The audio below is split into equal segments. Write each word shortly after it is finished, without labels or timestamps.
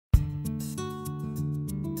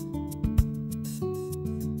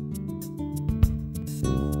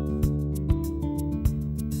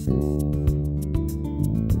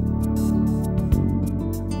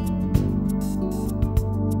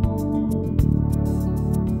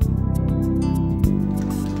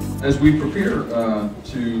As we prepare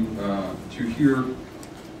to hear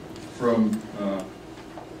from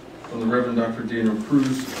the Reverend Dr. Daniel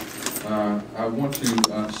Cruz, I want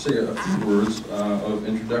to say a few words of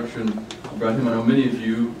introduction about him. I know many of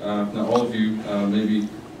you, not all of you, maybe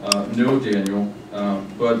know Daniel,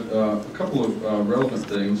 but a couple of relevant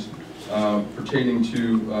things pertaining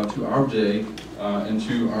to our day and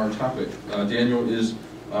to our topic. Daniel is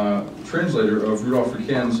translator of Rudolf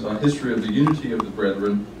Recand's History of the Unity of the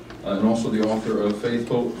Brethren, and also the author of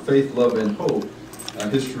Faith, Love, and Hope,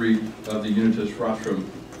 History of the Unitas Fratrum.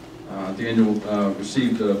 Daniel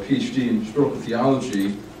received a Ph.D. in historical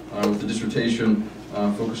theology with the dissertation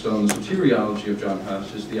focused on the soteriology of John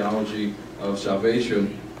Huss, his theology of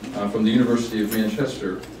salvation, from the University of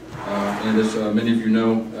Manchester. And as many of you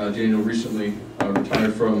know, Daniel recently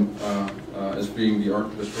retired from as being the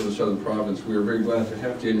Archivist for the Southern Province. We are very glad to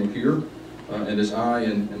have Daniel here, and as I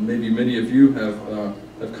and maybe many of you have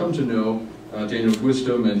come to know Daniel's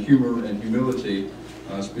wisdom and humor and humility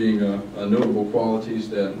as being notable qualities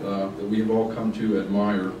that we have all come to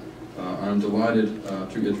admire. I'm delighted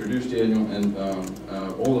to introduce Daniel, and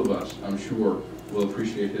all of us, I'm sure, will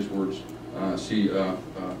appreciate his words as he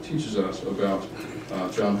teaches us about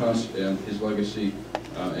John Huss and his legacy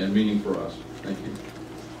and meaning for us. Thank you.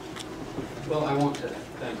 Well, I want to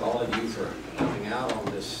thank all of you for coming out on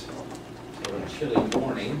this sort of chilly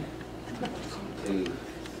morning to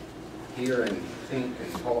hear and think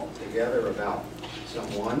and talk together about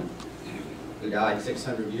someone who died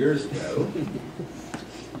 600 years ago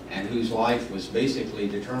and whose life was basically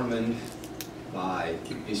determined by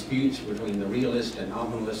disputes between the realist and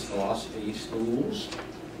nominalist philosophy schools,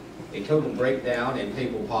 a total breakdown in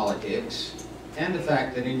papal politics, and the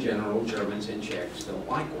fact that in general Germans and Czechs don't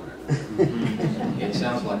like one another. It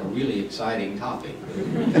sounds like a really exciting topic.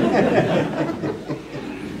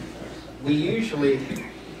 We usually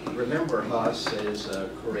remember Huss as a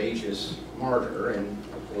courageous martyr, and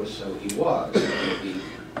of course so he was. We'll be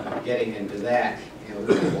getting into that in a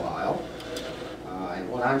little while. And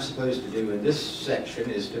what I'm supposed to do in this section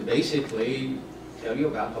is to basically tell you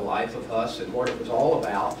about the life of Huss and what it was all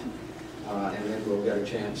about, and then we'll get a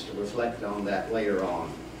chance to reflect on that later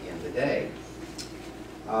on in the day.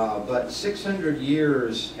 But 600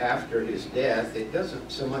 years after his death, it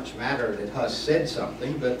doesn't so much matter that Huss said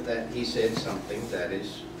something, but that he said something that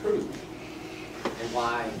is true. And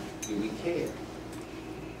why do we care?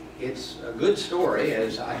 It's a good story,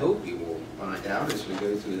 as I hope you will find out as we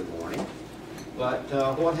go through the morning. But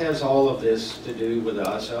what has all of this to do with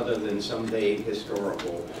us other than some vague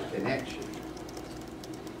historical connection?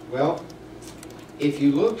 Well, if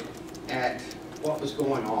you look at what was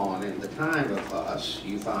going on in the time of Huss,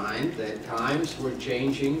 you find that times were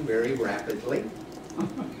changing very rapidly.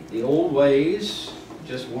 The old ways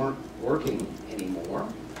just weren't working anymore.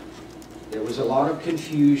 There was a lot of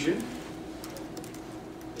confusion.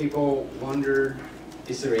 People wondered,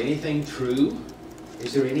 is there anything true?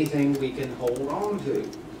 Is there anything we can hold on to?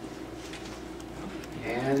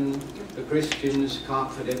 And the Christians'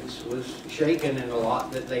 confidence was shaken in a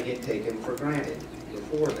lot that they had taken for granted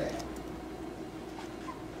before that.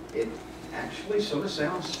 It actually sort of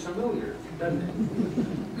sounds familiar, doesn't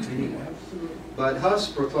it? Anyway. But Huss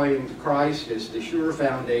proclaimed Christ as the sure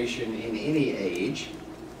foundation in any age,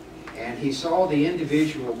 and he saw the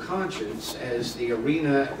individual conscience as the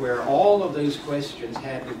arena where all of those questions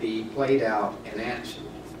had to be played out and answered.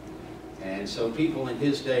 And so people in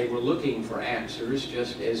his day were looking for answers,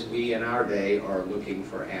 just as we in our day are looking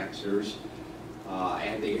for answers,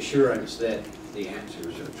 and the assurance that the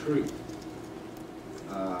answers are true.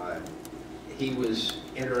 He was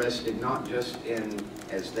interested not just in,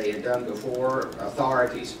 as they had done before,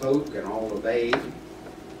 authority spoke and all obeyed,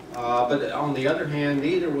 but on the other hand,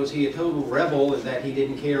 neither was he a total rebel in that he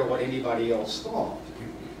didn't care what anybody else thought.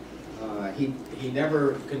 He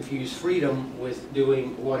never confused freedom with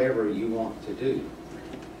doing whatever you want to do.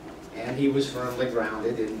 And he was firmly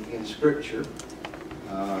grounded in Scripture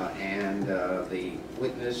and the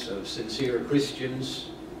witness of sincere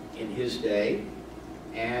Christians in his day,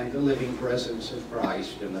 and the living presence of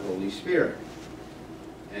Christ and the Holy Spirit.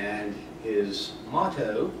 And his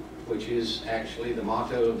motto, which is actually the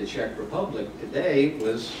motto of the Czech Republic today,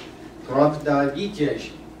 was Pravda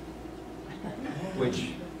vítězí,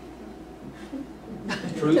 which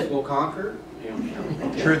truth will conquer.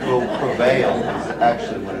 Truth will prevail is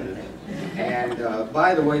actually what it is. And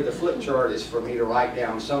by the way, the flip chart is for me to write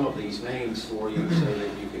down some of these names for you so that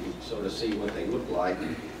you can sort of see what they look like.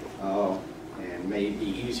 and may be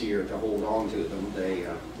easier to hold on to them.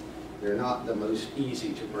 They're not the most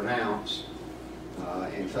easy to pronounce.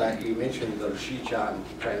 In fact, you mentioned the Shichan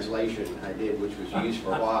translation I did, which was used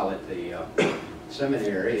for a while at the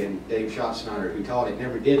seminary, and Dave Schatzsnyder, who taught it,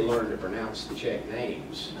 never did learn to pronounce the Czech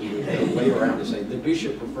names. He would go way around to say, the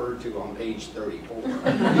bishop referred to on page 34.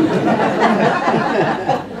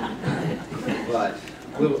 But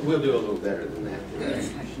we'll do a little better than that today.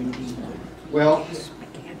 Well,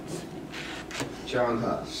 John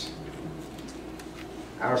Huss.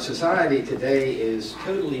 Our society today is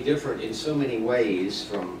totally different in so many ways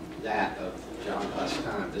from that of John Huss'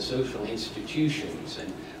 time. The social institutions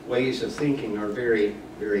and ways of thinking are very,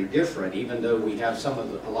 very different, even though we have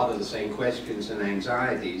a lot of the same questions and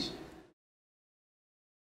anxieties.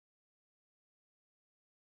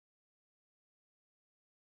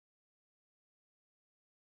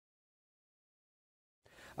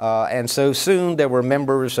 And so soon there were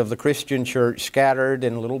members of the Christian church scattered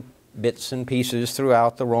in little bits and pieces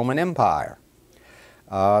throughout the Roman Empire.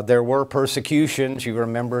 There were persecutions. You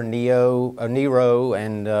remember Nero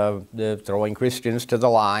and the throwing Christians to the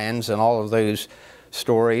lions and all of those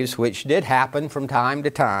stories, which did happen from time to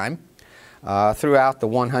time throughout the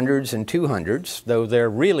 100s and 200s, though there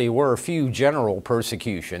really were few general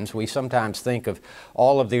persecutions. We sometimes think of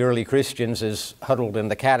all of the early Christians as huddled in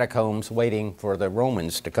the catacombs waiting for the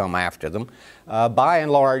Romans to come after them. By and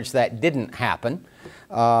large, that didn't happen.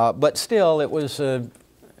 But still, it was an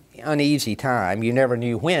uneasy time. You never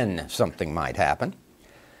knew when something might happen.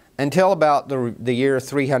 Until about the year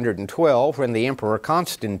 312, when the Emperor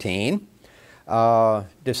Constantine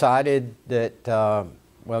decided that,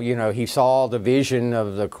 well, you know, he saw the vision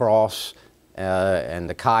of the cross and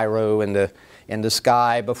the Cairo in the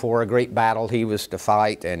sky before a great battle he was to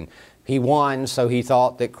fight, and he won, so he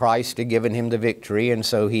thought that Christ had given him the victory, and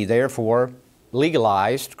so he therefore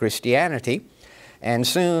legalized Christianity. And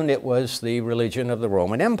soon it was the religion of the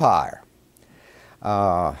Roman Empire.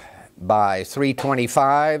 By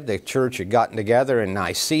 325, the church had gotten together in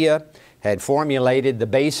Nicaea, had formulated the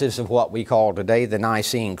basis of what we call today the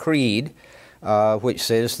Nicene Creed, which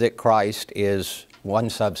says that Christ is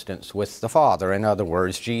one substance with the Father. In other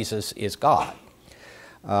words, Jesus is God.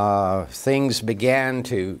 Things began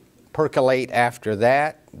to percolate after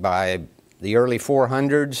that. By the early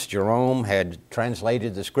 400s, Jerome had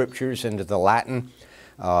translated the scriptures into the Latin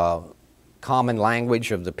common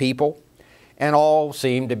language of the people, and all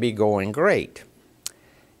seemed to be going great.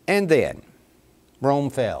 And then Rome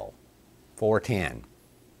fell, 410.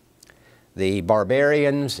 The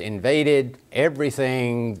barbarians invaded,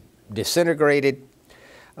 everything disintegrated,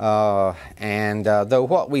 and though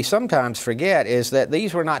what we sometimes forget is that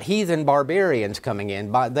these were not heathen barbarians coming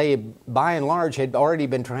in. They, by and large, had already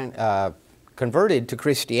been converted to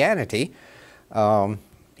Christianity.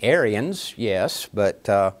 Arians, yes, but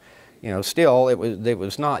you know, still it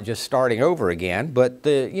was not just starting over again. But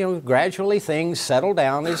you know, gradually things settled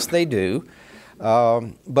down as they do.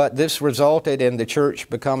 But this resulted in the church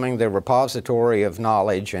becoming the repository of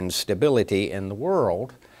knowledge and stability in the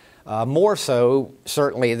world, more so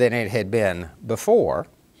certainly than it had been before.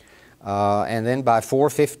 And then by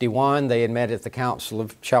 451, they had met at the Council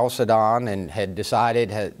of Chalcedon and had decided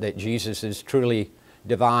that Jesus is truly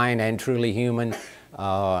divine and truly human,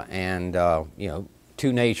 and you know,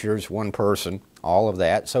 two natures, one person, all of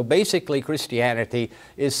that. So basically, Christianity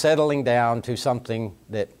is settling down to something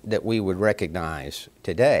that we would recognize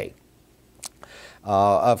today.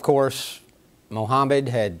 Of course, Muhammad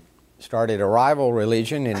had started a rival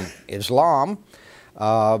religion in Islam,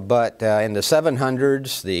 but in the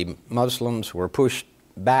 700s, the Muslims were pushed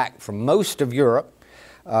back from most of Europe,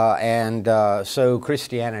 and so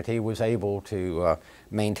Christianity was able to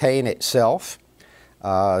maintain itself.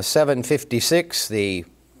 756, the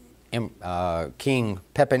King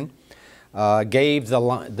Pepin gave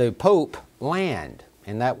the Pope land,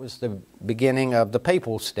 and that was the beginning of the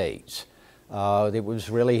Papal States. It was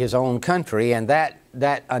really his own country, and that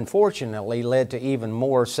unfortunately led to even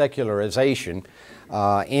more secularization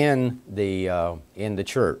in the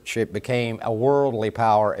church. It became a worldly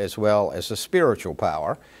power as well as a spiritual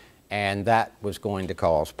power, and that was going to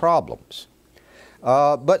cause problems.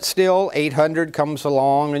 But still, 800 comes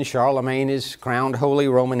along, and Charlemagne is crowned Holy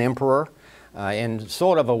Roman Emperor in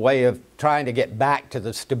sort of a way of trying to get back to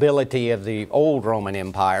the stability of the old Roman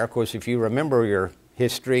Empire. Of course, if you remember your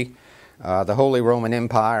history, the Holy Roman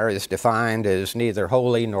Empire is defined as neither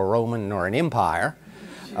holy nor Roman nor an empire.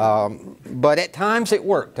 But at times it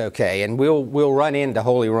worked okay, and we'll run into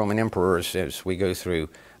Holy Roman Emperors as we go through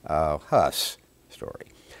Huss' story.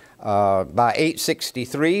 By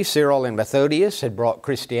 863, Cyril and Methodius had brought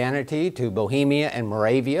Christianity to Bohemia and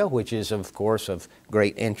Moravia, which is, of course, of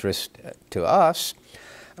great interest to us.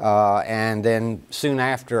 And then soon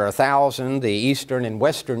after 1000, the Eastern and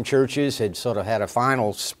Western churches had sort of had a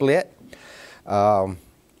final split.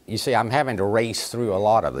 You see, I'm having to race through a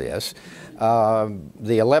lot of this.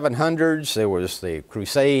 The 1100s, there was the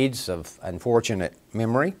Crusades of unfortunate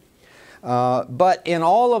memory. But in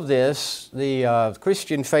all of this, the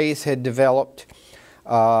Christian faith had developed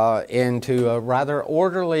into a rather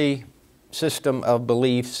orderly system of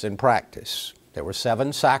beliefs and practice. There were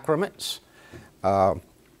 7 sacraments.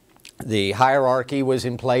 The hierarchy was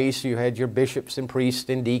in place. You had your bishops and priests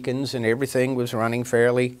and deacons, and everything was running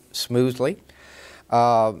fairly smoothly.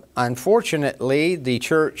 Unfortunately, the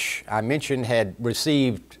church, I mentioned, had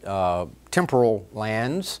received temporal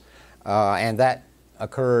lands, and that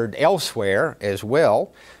occurred elsewhere as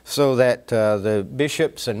well, so that the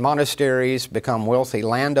bishops and monasteries become wealthy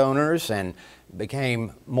landowners and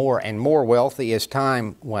became more and more wealthy as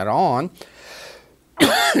time went on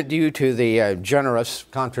due to the generous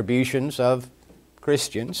contributions of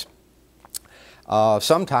Christians.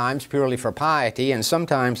 Sometimes purely for piety, and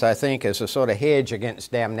sometimes I think as a sort of hedge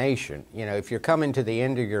against damnation. You know, if you're coming to the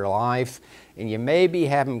end of your life and you maybe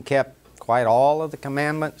haven't kept quite all of the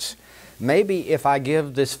commandments, maybe if I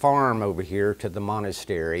give this farm over here to the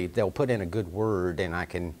monastery, they'll put in a good word and I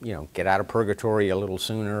can, you know, get out of purgatory a little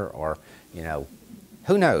sooner, or, you know,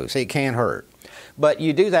 who knows, it can't hurt. But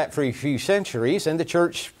you do that for a few centuries and the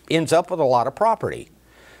church ends up with a lot of property.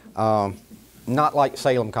 Not like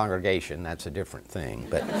Salem congregation, that's a different thing,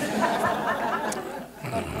 but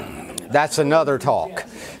that's another talk.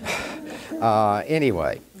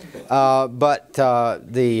 Anyway.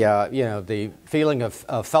 The feeling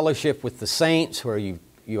of fellowship with the saints, where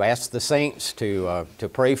you ask the saints to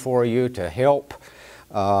pray for you, to help,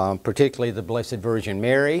 particularly the Blessed Virgin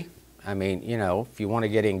Mary. I mean, you know, if you want to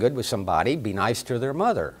get in good with somebody, be nice to their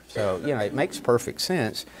mother. So, you know, it makes perfect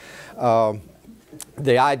sense.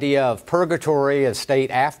 The idea of purgatory, a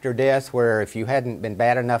state after death, where if you hadn't been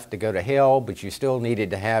bad enough to go to hell, but you still needed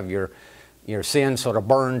to have your sin sort of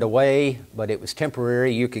burned away, but it was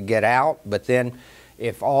temporary, you could get out. But then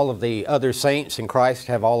if all of the other saints in Christ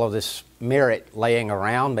have all of this merit laying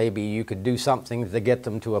around, maybe you could do something to get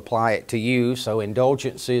them to apply it to you. So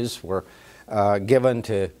indulgences were given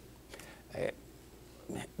to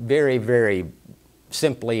very, very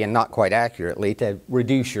simply and not quite accurately to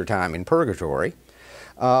reduce your time in purgatory.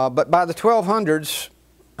 But by the 1200s,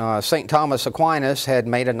 St. Thomas Aquinas had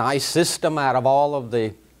made a nice system out of all of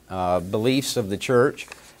the beliefs of the church,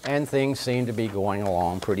 and things seem to be going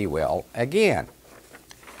along pretty well again.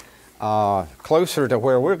 Closer to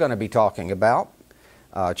where we're going to be talking about,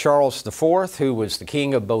 Charles IV, who was the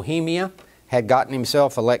king of Bohemia, had gotten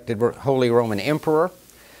himself elected Holy Roman Emperor.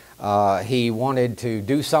 He wanted to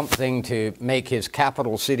do something to make his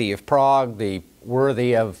capital city of Prague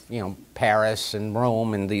worthy of, you know, Paris and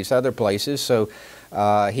Rome and these other places. So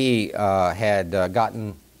he had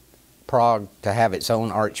gotten Prague to have its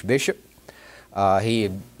own archbishop. He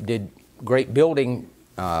did great building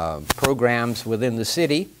programs within the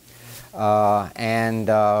city,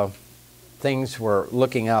 and things were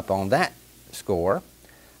looking up on that score.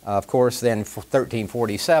 Of course, then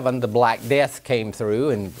 1347, the Black Death came through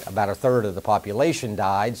and about a third of the population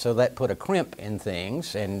died, so that put a crimp in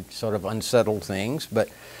things and sort of unsettled things. But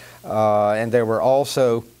and there were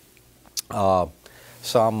also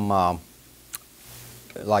some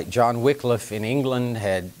like John Wycliffe in England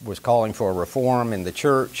was calling for a reform in the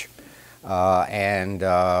church, and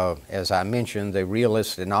as I mentioned, the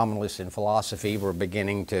realists and nominalists in philosophy were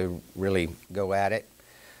beginning to really go at it.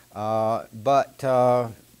 But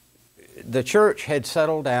the church had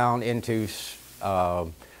settled down into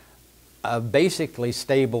a basically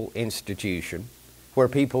stable institution where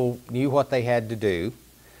people knew what they had to do.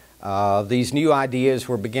 These new ideas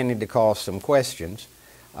were beginning to cause some questions,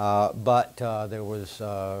 but there was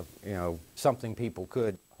you know, something people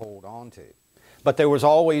could hold on to. But there was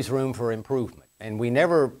always room for improvement, and we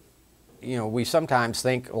never, you know, we sometimes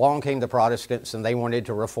think along came the Protestants and they wanted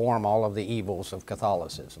to reform all of the evils of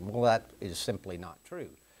Catholicism. Well, that is simply not true.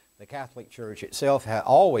 The Catholic Church itself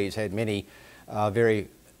always had many very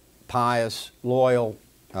pious, loyal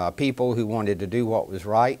people who wanted to do what was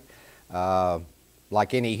right.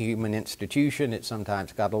 Like any human institution, it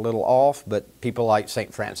sometimes got a little off, but people like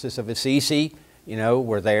St. Francis of Assisi, you know,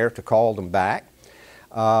 were there to call them back.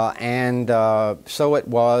 And so it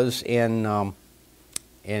was in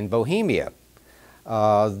Bohemia.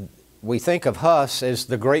 we think of Huss as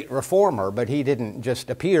the great reformer, but he didn't just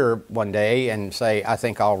appear one day and say, I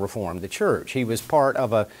think I'll reform the church. He was part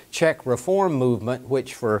of a Czech reform movement,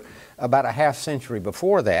 which for about a half century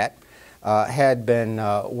before that had been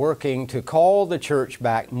working to call the church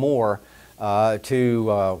back more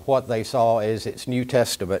to what they saw as its New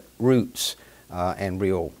Testament roots and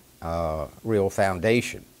real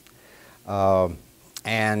foundation.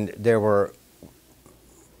 And there were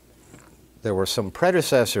some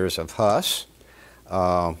predecessors of Huss,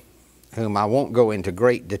 whom I won't go into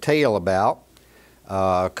great detail about.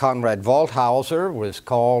 Conrad Waldhauser was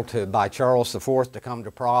called by Charles IV to come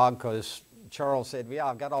to Prague because Charles said, yeah,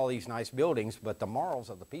 I've got all these nice buildings, but the morals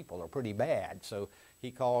of the people are pretty bad. So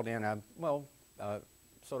he called in a,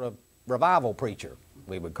 sort of revival preacher,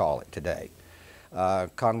 we would call it today.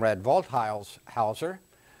 Conrad Waldhauser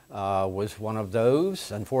was one of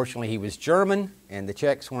those. Unfortunately, he was German, and the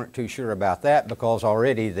Czechs weren't too sure about that because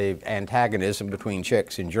already the antagonism between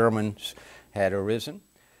Czechs and Germans had arisen.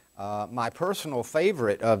 My personal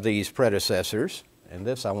favorite of these predecessors, and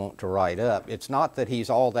this I want to write up, it's not that he's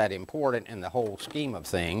all that important in the whole scheme of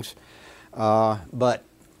things, but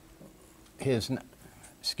his,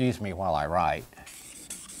 excuse me while I write.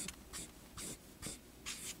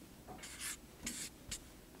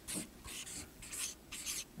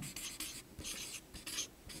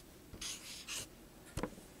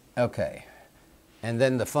 Okay, and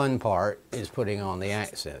then the fun part is putting on the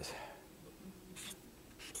accents.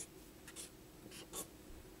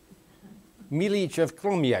 Milic of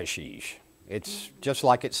Comenius. It's just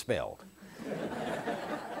like it's spelled.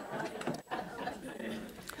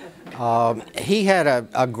 He had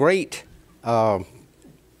a great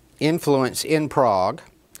influence in Prague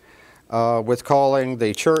with calling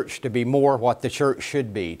the church to be more what the church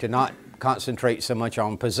should be, to not concentrate so much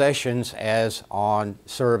on possessions as on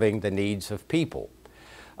serving the needs of people.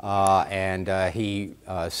 He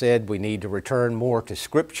said we need to return more to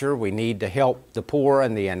Scripture, we need to help the poor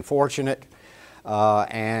and the unfortunate,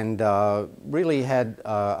 really had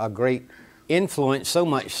a great influence, so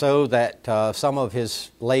much so that some of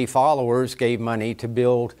his lay followers gave money to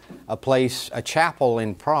build a chapel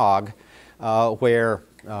in Prague where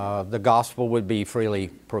the gospel would be freely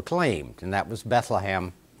proclaimed, and that was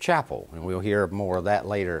Bethlehem Chapel, and we'll hear more of that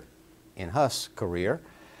later in Huss' career.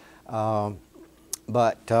 Then,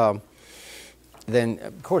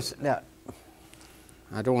 of course, now,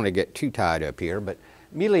 I don't want to get too tied up here, but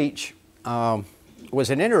Milic was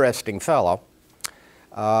an interesting fellow.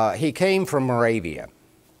 He came from Moravia,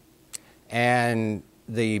 and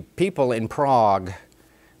the people in Prague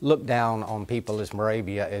looked down on people as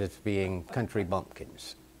Moravia as being country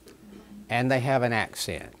bumpkins. And they have an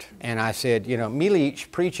accent. And I said, you know,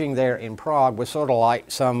 Milic preaching there in Prague was sort of like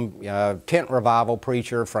some tent revival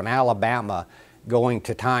preacher from Alabama going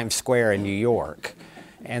to Times Square in New York.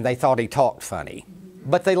 And they thought he talked funny.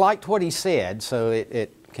 But they liked what he said, so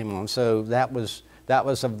it came on. So that was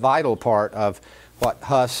a vital part of what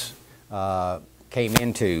Huss came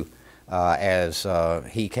into as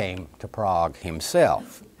he came to Prague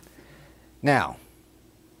himself. Now,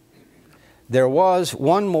 there was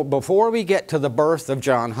one more, before we get to the birth of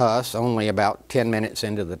John Huss, only about 10 minutes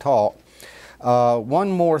into the talk,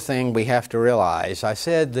 one more thing we have to realize. I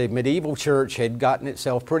said the medieval church had gotten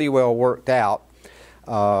itself pretty well worked out,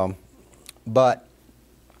 but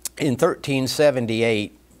in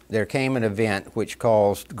 1378 there came an event which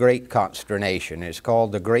caused great consternation. It's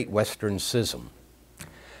called the Great Western Schism.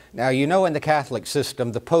 Now, you know, in the Catholic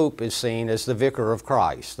system, the Pope is seen as the vicar of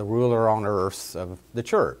Christ, the ruler on earth of the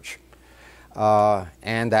church.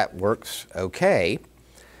 And that works okay.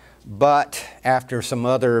 But after some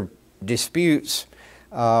other disputes,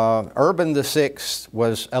 Urban VI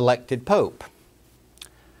was elected Pope.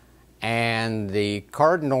 And the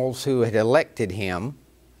cardinals who had elected him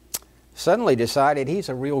suddenly decided he's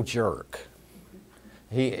a real jerk.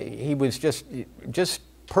 He was just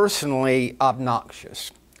personally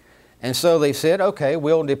obnoxious. And so they said, okay,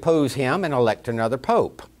 we'll depose him and elect another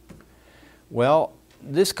Pope. Well,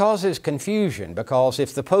 this causes confusion because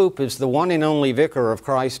if the Pope is the one and only vicar of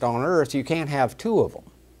Christ on earth, you can't have two of them.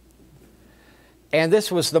 And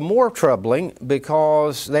this was the more troubling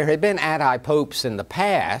because there had been anti-popes in the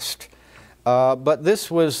past, but this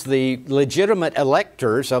was the legitimate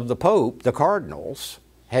electors of the Pope, the cardinals,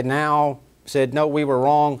 had now said, no, we were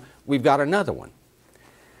wrong, we've got another one.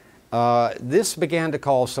 This began to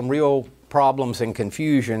cause some real problems and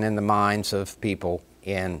confusion in the minds of people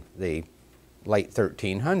in the late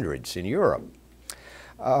 1300s in Europe.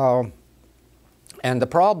 And the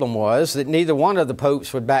problem was that neither one of the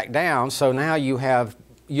popes would back down, so now you have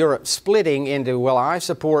Europe splitting into, well, I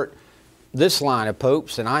support this line of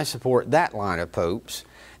popes and I support that line of popes,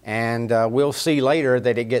 and we'll see later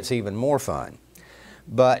that it gets even more fun.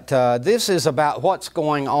 But this is about what's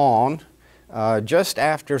going on just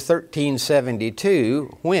after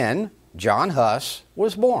 1372, when John Huss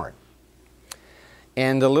was born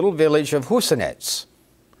in the little village of Husinec.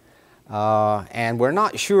 And we're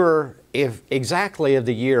not sure exactly of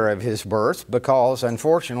the year of his birth, because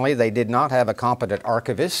unfortunately they did not have a competent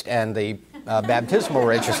archivist and the baptismal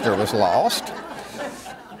register was lost.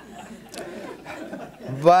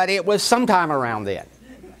 But it was sometime around then.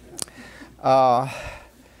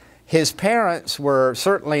 His parents were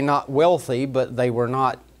certainly not wealthy, but they were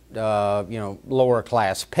not lower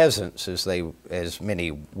class peasants as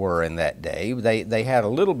many were in that day. They had a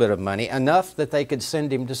little bit of money, enough that they could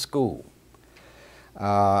send him to school.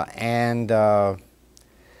 Around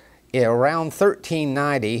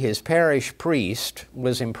 1390, his parish priest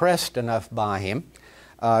was impressed enough by him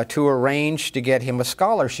to arrange to get him a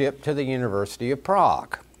scholarship to the University of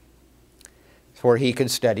Prague, where he could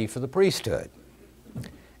study for the priesthood.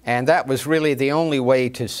 And that was really the only way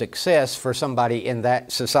to success for somebody in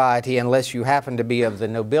that society, unless you happen to be of the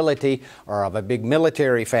nobility or of a big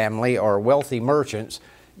military family or wealthy merchants.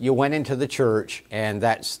 You went into the church, and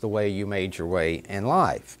that's the way you made your way in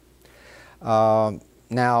life.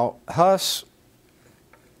 Now, Huss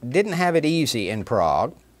didn't have it easy in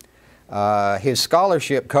Prague. His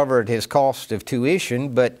scholarship covered his cost of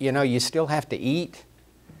tuition, but you still have to eat,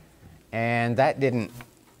 and that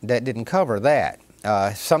didn't cover that.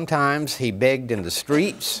 Sometimes he begged in the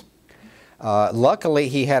streets. Luckily,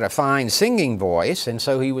 he had a fine singing voice, and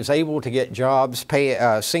so he was able to get jobs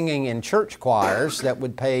singing in church choirs that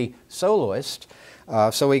would pay soloists.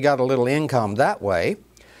 So he got a little income that way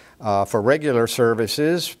for regular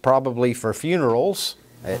services, probably for funerals,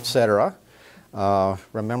 etc.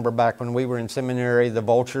 Remember back when we were in seminary, the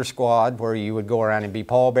vulture squad, where you would go around and be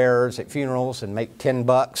pallbearers at funerals and make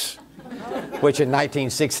 $10, which in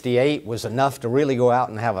 1968 was enough to really go out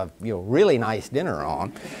and have a really nice dinner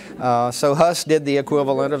on. So Huss did the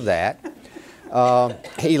equivalent of that.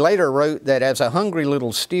 He later wrote that as a hungry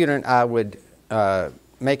little student, I would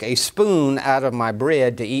make a spoon out of my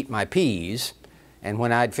bread to eat my peas, and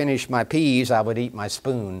when I'd finished my peas, I would eat my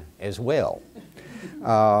spoon as well.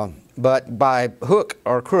 But by hook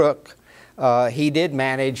or crook, he did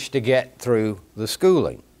manage to get through the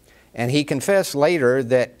schooling. And he confessed later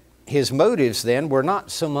that his motives then were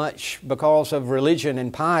not so much because of religion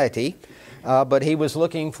and piety, but he was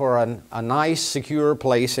looking for a nice, secure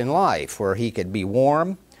place in life where he could be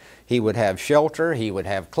warm, he would have shelter, he would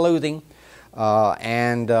have clothing,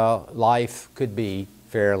 and life could be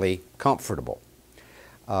fairly comfortable.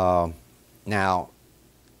 Now,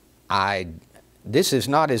 this is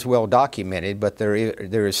not as well documented, but there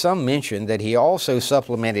is some mention that he also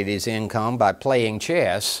supplemented his income by playing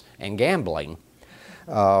chess and gambling.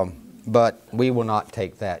 But we will not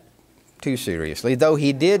take that too seriously, though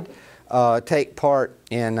he did take part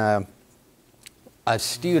in a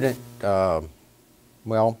student,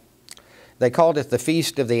 well, they called it the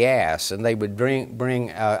Feast of the Ass, and they would bring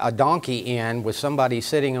a donkey in with somebody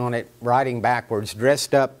sitting on it riding backwards,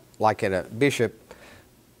 dressed up like a bishop,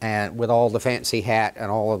 and with all the fancy hat and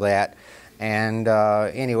all of that. And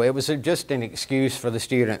anyway, it was just an excuse for the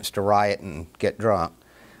students to riot and get drunk.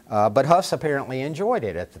 But Huss apparently enjoyed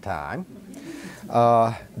it at the time,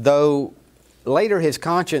 though later his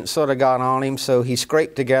conscience sort of got on him, so he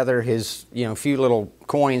scraped together his few little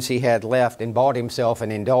coins he had left and bought himself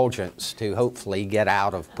an indulgence to hopefully get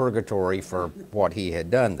out of purgatory for what he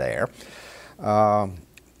had done there. Now,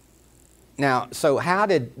 so how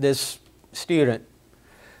did this student,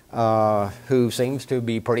 who seems to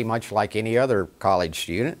be pretty much like any other college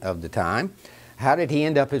student of the time, how did he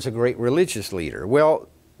end up as a great religious leader? Well,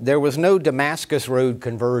 there was no Damascus Road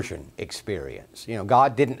conversion experience.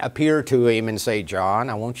 God didn't appear to him and say, "John,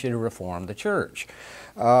 I want you to reform the church."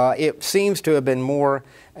 It seems to have been more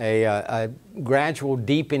a gradual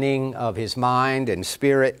deepening of his mind and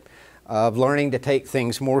spirit, of learning to take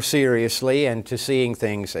things more seriously and to seeing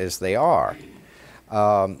things as they are.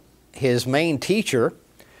 His main teacher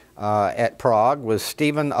at Prague was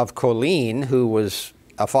Stephen of Kolín, who was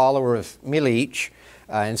a follower of Milich,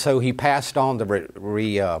 and so he passed on the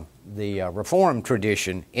Reformed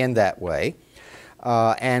tradition in that way,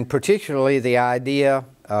 and particularly the idea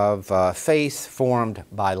of faith formed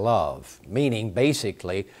by love, meaning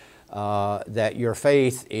basically that your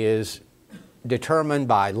faith is determined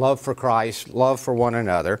by love for Christ, love for one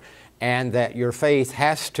another, and that your faith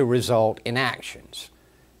has to result in actions.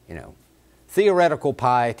 Theoretical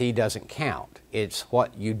piety doesn't count. It's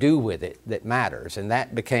what you do with it that matters, and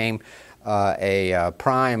that became a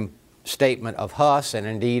prime statement of Huss and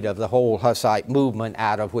indeed of the whole Hussite movement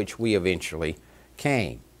out of which we eventually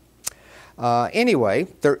came. Anyway,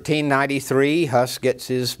 1393, Huss gets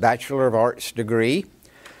his Bachelor of Arts degree.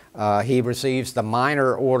 He receives the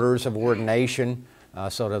minor orders of ordination,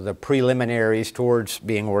 sort of the preliminaries towards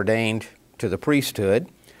being ordained to the priesthood.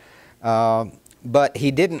 But he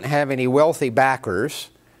didn't have any wealthy backers,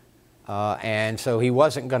 and so he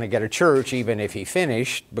wasn't going to get a church even if he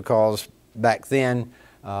finished, because back then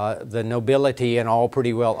the nobility and all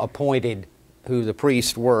pretty well appointed who the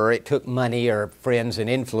priests were. It took money or friends and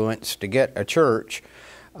influence to get a church,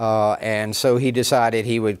 and so he decided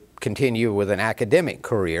he would continue with an academic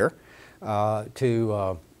career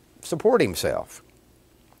to support himself.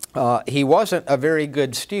 He wasn't a very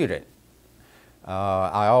good student.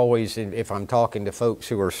 I always, if I'm talking to folks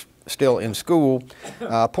who are still in school,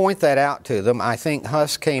 point that out to them. I think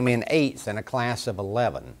Huss came in 8th in a class of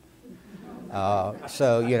 11.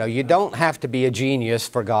 So, you know, you don't have to be a genius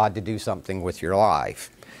for God to do something with your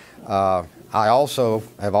life. I also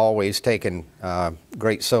have always taken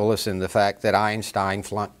great solace in the fact that Einstein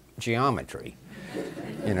flunked geometry,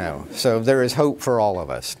 you know, so there is hope for all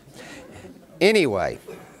of us. Anyway,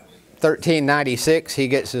 1396, he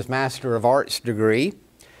gets his Master of Arts degree,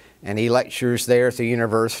 and he lectures there at the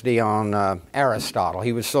university on Aristotle.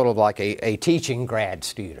 He was sort of like a teaching grad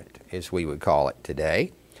student, as we would call it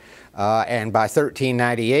today. And by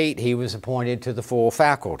 1398, he was appointed to the full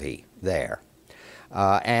faculty there.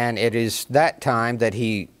 And it is that time that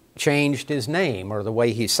he changed his name, or the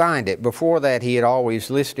way he signed it. Before that, he had always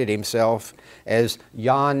listed himself as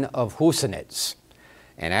Jan of Husenitz.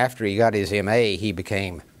 And after he got his M.A., he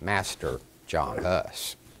became Master John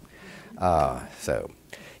Huss. So,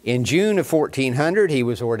 in June of 1400, he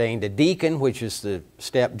was ordained a deacon, which is the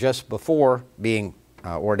step just before being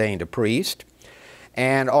ordained a priest.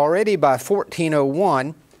 And already by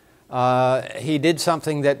 1401, he did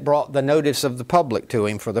something that brought the notice of the public to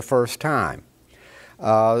him for the first time.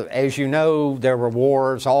 As you know, there were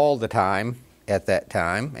wars all the time at that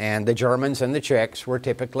time, and the Germans and the Czechs were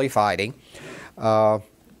typically fighting.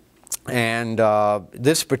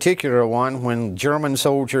 This particular one, when German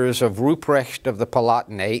soldiers of Ruprecht of the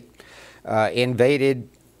Palatinate invaded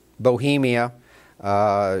Bohemia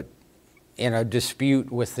in a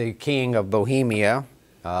dispute with the king of Bohemia,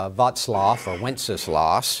 Václav or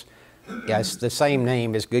Wenceslas. Yes, the same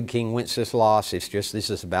name as good King Wenceslas. It's just this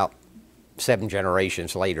is about 7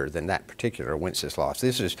 generations later than that particular Wenceslas.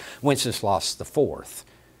 This is Wenceslas IV.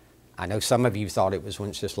 I know some of you thought it was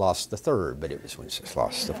Wenceslas III, but it was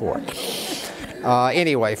Wenceslas IV.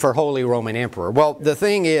 Anyway, for Holy Roman Emperor. Well, the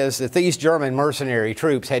thing is that these German mercenary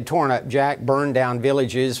troops had torn up Jack, burned down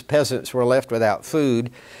villages, peasants were left without food,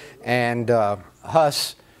 and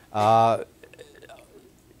Huss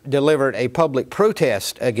delivered a public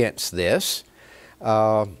protest against this,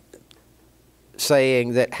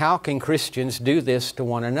 saying that how can Christians do this to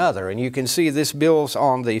one another? And you can see this builds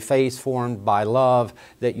on the faith formed by love,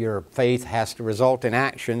 that your faith has to result in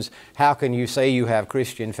actions. How can you say you have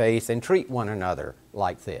Christian faith and treat one another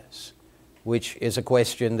like this? Which is a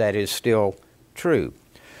question that is still true.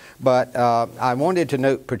 But I wanted to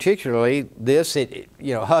note particularly this,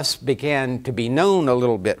 Huss began to be known a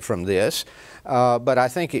little bit from this, but I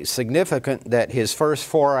think it's significant that his first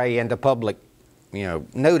foray into public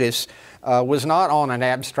notice was not on an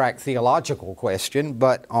abstract theological question,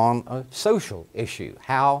 but on a social issue.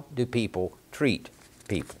 How do people treat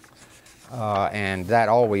people? And that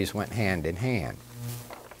always went hand in hand.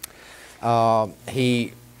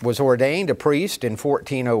 He was ordained a priest in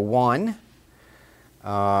 1401,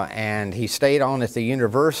 and he stayed on at the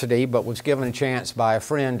university, but was given a chance by a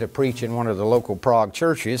friend to preach in one of the local Prague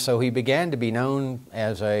churches, so he began to be known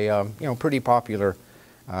as a pretty popular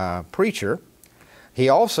preacher. He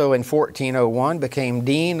also, in 1401, became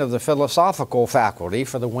dean of the philosophical faculty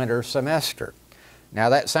for the winter semester. Now,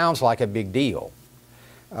 that sounds like a big deal.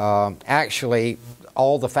 Actually,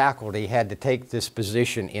 all the faculty had to take this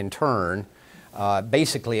position in turn.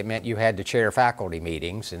 Basically, it meant you had to chair faculty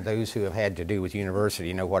meetings, and those who have had to do with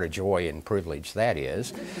university know what a joy and privilege that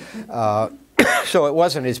is. So it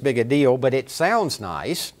wasn't as big a deal, but it sounds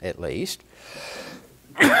nice, at least.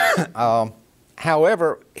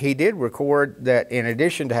 However, he did record that in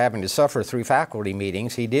addition to having to suffer through faculty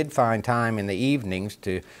meetings, he did find time in the evenings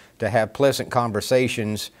to have pleasant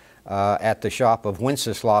conversations at the shop of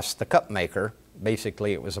Wenceslas the cupmaker.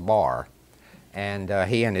 Basically, it was a bar. And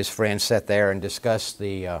he and his friends sat there and discussed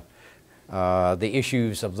the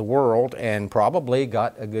issues of the world, and probably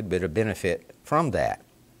got a good bit of benefit from that.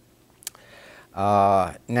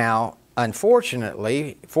 Now,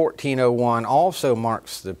 unfortunately, 1401 also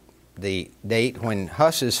marks the the date when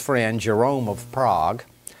Huss's friend Jerome of Prague,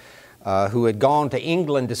 who had gone to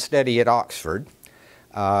England to study at Oxford,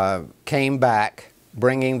 came back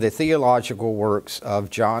bringing the theological works of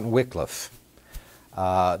John Wycliffe,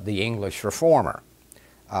 the English reformer,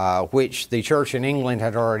 which the church in England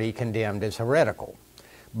had already condemned as heretical.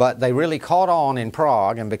 But they really caught on in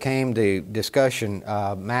Prague and became the discussion,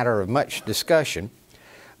 matter of much discussion.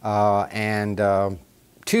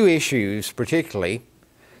 Two issues particularly.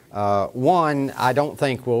 One, I don't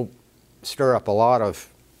think will stir up a lot of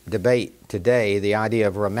debate today, the idea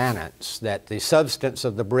of remanence, that the substance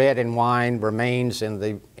of the bread and wine remains in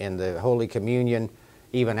the Holy Communion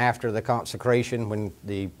even after the consecration when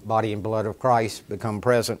the body and blood of Christ become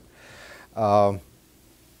present.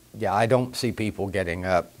 Yeah, I don't see people getting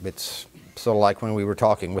up. It's sort of like when we were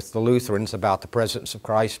talking with the Lutherans about the presence of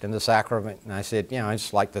Christ in the sacrament, and I said, you know,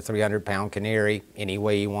 it's like the 300-pound canary, any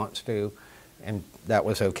way he wants to, and that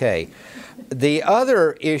was okay. The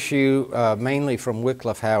other issue, mainly from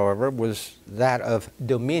Wycliffe, however, was that of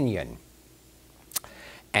dominion.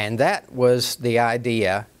 And that was the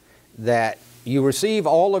idea that you receive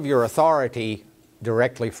all of your authority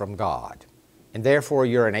directly from God, and therefore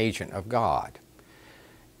you're an agent of God.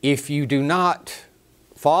 If you do not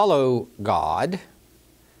follow God,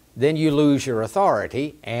 then you lose your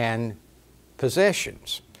authority and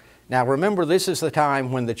possessions. Now remember, this is the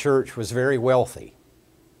time when the church was very wealthy.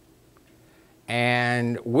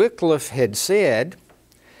 And Wycliffe had said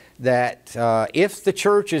that if the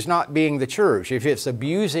church is not being the church, if it's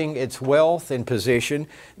abusing its wealth and position,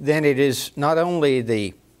 then it is not only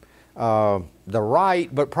the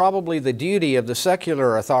right, but probably the duty of the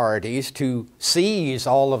secular authorities to seize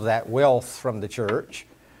all of that wealth from the church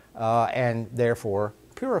and therefore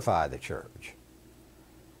purify the church.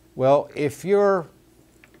 Well, if you're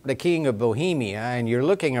the king of Bohemia and you're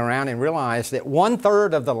looking around and realize that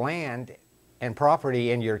 1/3 of the land and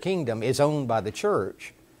property in your kingdom is owned by the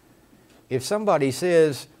church, if somebody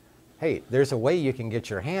says, hey, there's a way you can get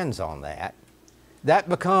your hands on that, that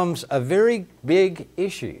becomes a very big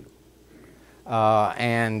issue.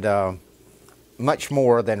 Much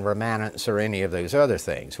more than remanence or any of those other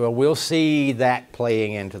things. Well, we'll see that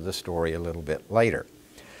playing into the story a little bit later.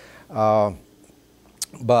 And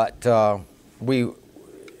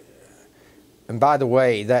by the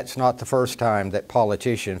way, that's not the first time that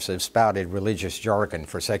politicians have spouted religious jargon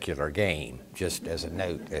for secular gain, just as a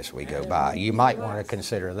note as we go by. You might want to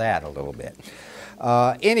consider that a little bit.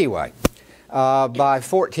 Anyway. By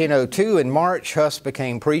 1402 in March, Huss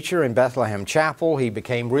became preacher in Bethlehem Chapel. He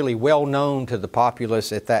became really well known to the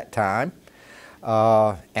populace at that time.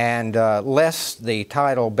 Lest the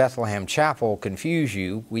title Bethlehem Chapel confuse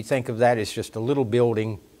you, we think of that as just a little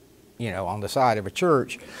building, you know, on the side of a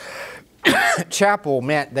church. Chapel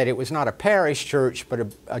meant that it was not a parish church,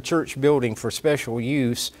 but a church building for special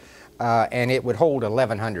use, and it would hold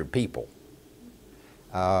 1,100 people.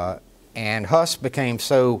 And Huss became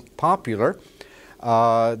so popular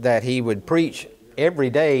that he would preach every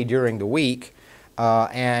day during the week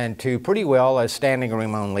and to pretty well a standing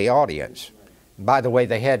room only audience. By the way,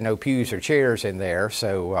 they had no pews or chairs in there,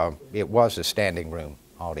 so it was a standing room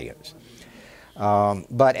audience.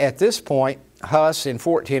 But at this point, Huss in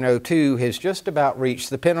 1402 has just about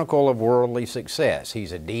reached the pinnacle of worldly success.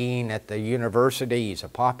 He's a dean at the university, he's a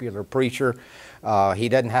popular preacher. He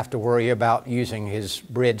doesn't have to worry about using his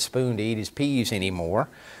bread spoon to eat his peas anymore.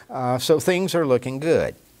 So things are looking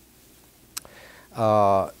good.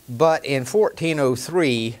 But in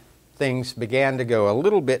 1403, things began to go a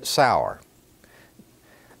little bit sour.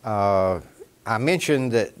 I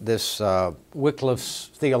mentioned that this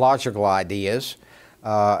Wycliffe's theological ideas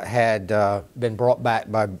had been brought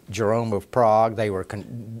back by Jerome of Prague. They were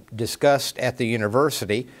discussed at the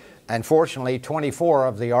university. Unfortunately, 24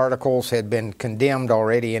 of the articles had been condemned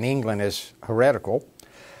already in England as heretical.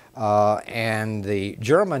 And the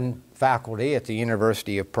German faculty at the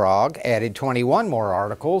University of Prague added 21 more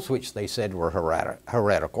articles, which they said were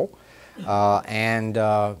heretical. Now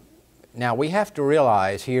we have to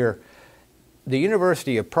realize here, the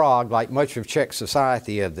University of Prague, like much of Czech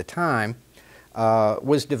society of the time,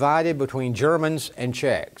 was divided between Germans and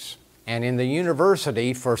Czechs. And in the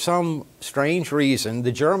university, for some strange reason,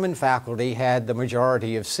 the German faculty had the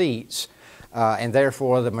majority of seats and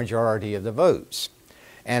therefore the majority of the votes.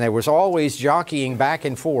 And there was always jockeying back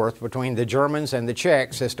and forth between the Germans and the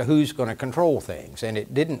Czechs as to who's going to control things. And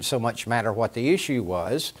it didn't so much matter what the issue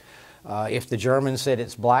was. If the Germans said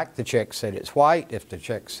it's black, the Czechs said it's white. If the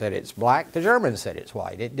Czechs said it's black, the Germans said it's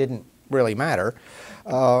white. It didn't really matter.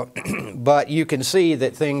 But you can see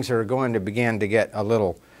that things are going to begin to get a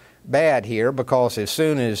little bad here, because as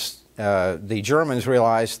soon as the Germans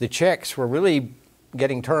realized the Czechs were really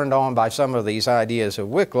getting turned on by some of these ideas of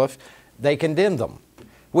Wycliffe, they condemned them,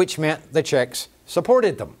 which meant the Czechs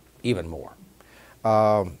supported them even more.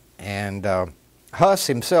 Huss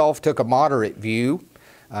himself took a moderate view.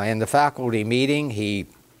 In the faculty meeting, he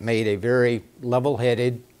made a very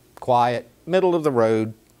level-headed, quiet,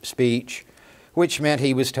 middle-of-the-road speech, which meant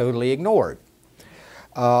he was totally ignored.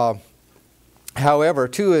 However,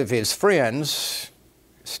 two of his friends,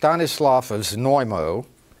 Stanislav of Znojmo,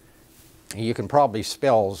 you can probably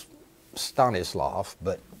spell Stanislav,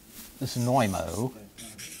 but Znojmo.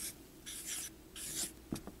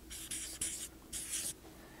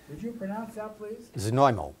 Would you pronounce that, please?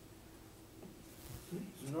 Znojmo.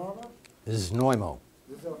 Znojmo? Znojmo.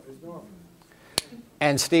 Znojmo.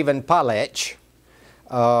 And Stephen Palech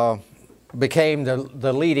became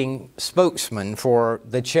the leading spokesman for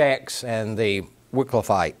the Czechs and the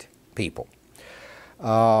Wycliffite people.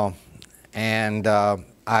 I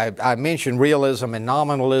mentioned realism and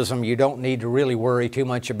nominalism. You don't need to really worry too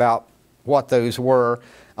much about what those were,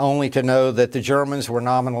 only to know that the Germans were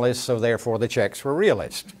nominalists, so therefore the Czechs were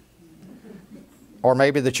realists. Or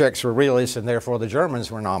maybe the Czechs were realists and therefore the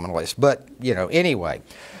Germans were nominalists. But, you know, anyway.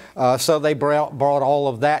 So they brought all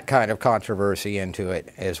of that kind of controversy into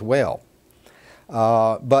it as well.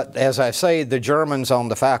 But as I say, the Germans on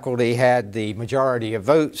the faculty had the majority of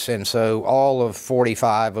votes, and so all of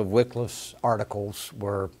 45 of Wycliffe's articles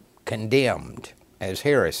were condemned as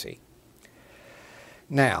heresy.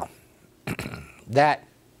 Now, that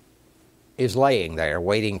is laying there,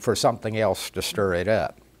 waiting for something else to stir it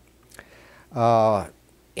up.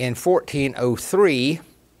 In 1403,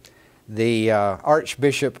 the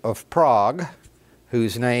Archbishop of Prague,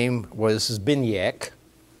 whose name was Zbigniew,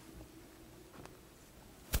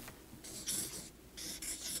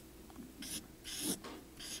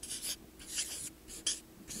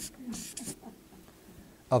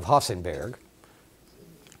 of Hossenberg,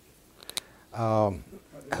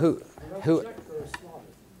 who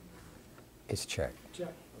it's Czech.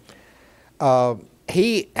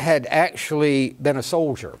 He had actually been a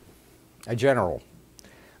soldier, a general,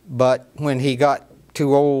 but when he got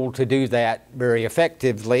too old to do that very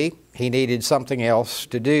effectively, he needed something else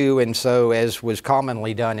to do, and so, as was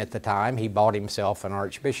commonly done at the time, he bought himself an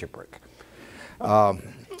archbishopric.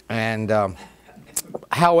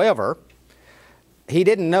 However, he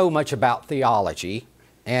didn't know much about theology,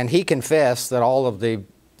 and he confessed that all of the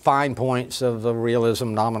fine points of the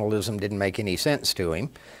realism, nominalism didn't make any sense to him.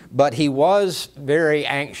 But he was very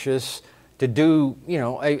anxious to do, you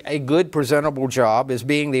know, a good, presentable job as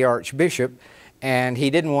being the archbishop, and he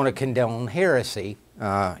didn't want to condone heresy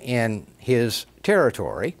in his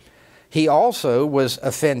territory. He also was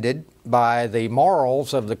offended by the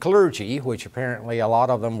morals of the clergy, which apparently a lot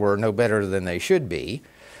of them were no better than they should be.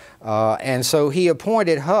 And so he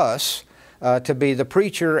appointed Huss to be the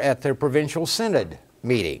preacher at the provincial synod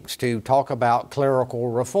meetings to talk about clerical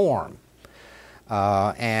reform.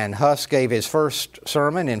 And Huss gave his first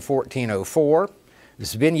sermon in 1404.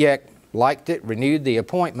 Zbigniew liked it, renewed the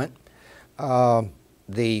appointment.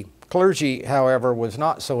 The clergy, however, was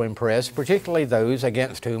not so impressed, particularly those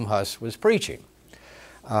against whom Huss was preaching.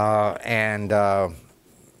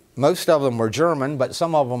 Most of them were German, but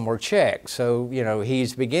some of them were Czech. So, you know,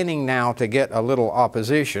 he's beginning now to get a little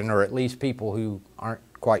opposition, or at least people who aren't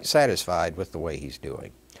quite satisfied with the way he's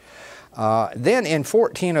doing. Then in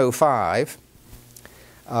 1405,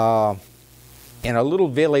 in a little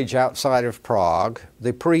village outside of Prague,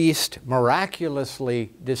 the priest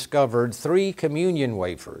miraculously discovered 3 communion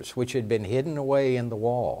wafers which had been hidden away in the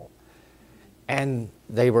wall. And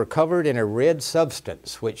they were covered in a red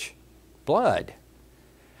substance, which, blood.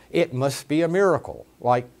 It must be a miracle,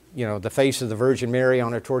 like, you know, the face of the Virgin Mary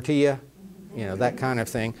on a tortilla, you know, that kind of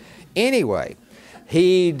thing. Anyway,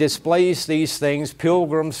 he displays these things.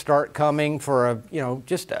 Pilgrims start coming for a, you know,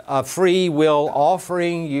 just a free will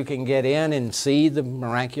offering. You can get in and see the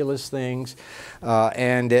miraculous things.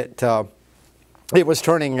 And it was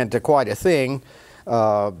turning into quite a thing.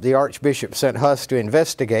 The Archbishop sent Huss to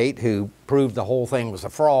investigate, who proved the whole thing was a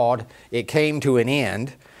fraud. It came to an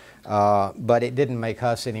end. But it didn't make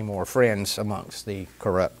Huss any more friends amongst the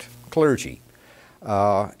corrupt clergy.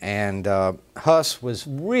 Huss was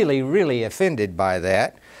really, really offended by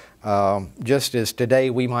that, just as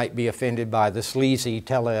today we might be offended by the sleazy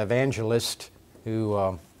televangelist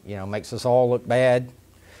who you know, makes us all look bad.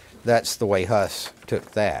 That's the way Huss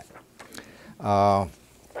took that.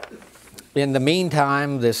 In the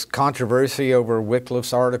meantime, this controversy over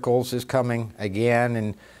Wycliffe's articles is coming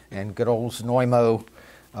again, and good old Znojmo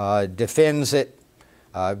defends it.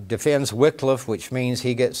 defends Wycliffe, which means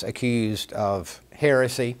he gets accused of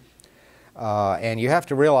heresy. And you have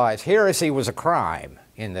to realize heresy was a crime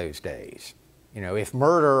in those days. You know, if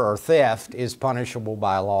murder or theft is punishable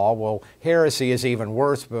by law, well, heresy is even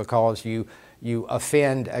worse because you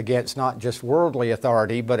offend against not just worldly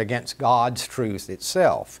authority, but against God's truth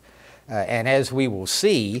itself. And as we will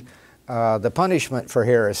see, the punishment for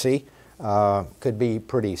heresy could be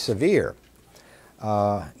pretty severe.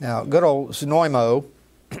 Now, good old Znojmo,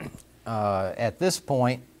 at this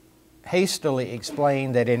point, hastily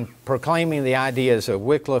explained that in proclaiming the ideas of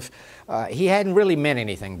Wycliffe, he hadn't really meant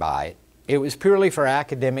anything by it. It was purely for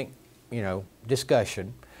academic,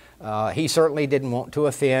 discussion. He certainly didn't want to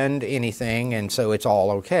offend anything, and so it's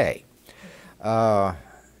all okay.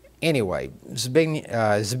 Anyway,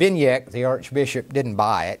 Zbigniew, the Archbishop, didn't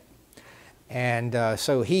buy it, and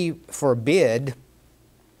so he forbid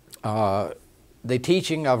the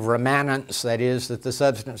teaching of remanence, that is, that the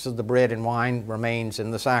substance of the bread and wine remains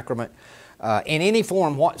in the sacrament, in any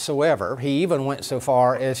form whatsoever. He even went so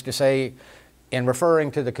far as to say, in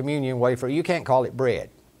referring to the communion wafer, you can't call it bread.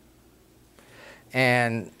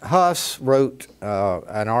 And Huss wrote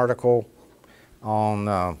an article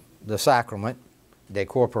on the sacrament, De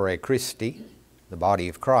Corpore Christi, the body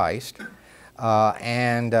of Christ,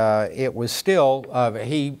 and it was still,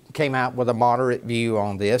 he came out with a moderate view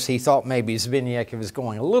on this. He thought maybe Zbigniew was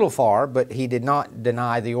going a little far, but he did not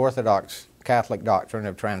deny the Orthodox Catholic doctrine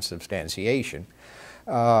of transubstantiation.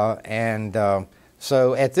 So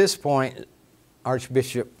at this point,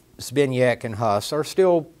 Archbishop Zbigniew and Huss are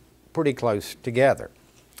still pretty close together.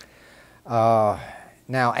 Now,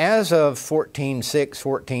 as of 1406,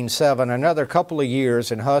 1407, another couple of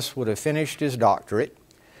years, and Huss would have finished his doctorate,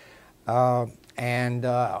 and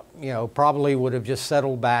probably would have just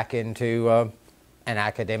settled back into an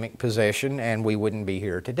academic position, and we wouldn't be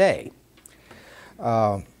here today.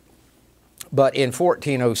 But in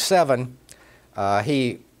 1407,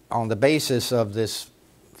 on the basis of this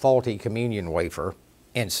faulty communion wafer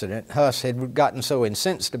incident, Huss had gotten so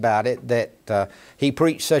incensed about it that he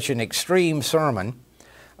preached such an extreme sermon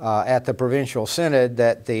at the provincial synod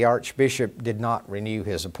that the archbishop did not renew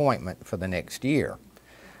his appointment for the next year.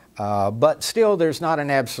 But still, there's not an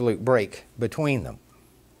absolute break between them.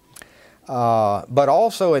 But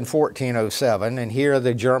also in 1407, and here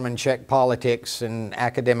the German-Czech politics and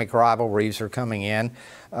academic rivalries are coming in,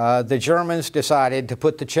 the Germans decided to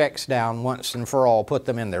put the Czechs down once and for all, put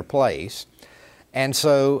them in their place. And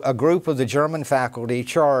so a group of the German faculty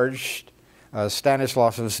charged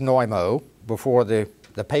Stanislaus of Znojmo before the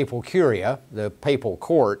papal curia, the papal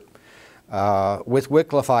court, with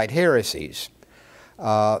Wycliffite heresies.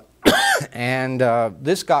 And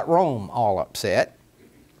this got Rome all upset.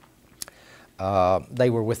 They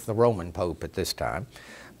were with the Roman Pope at this time,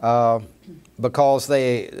 because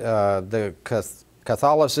the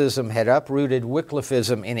Catholicism had uprooted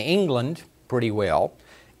Wycliffism in England pretty well,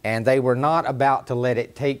 and they were not about to let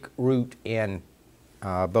it take root in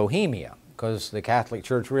Bohemia, because the Catholic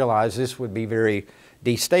Church realized this would be very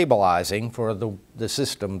destabilizing for the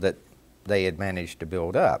system that they had managed to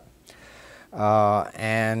build up.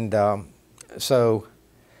 So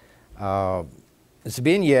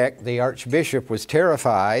Zbigniew, the archbishop, was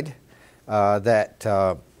terrified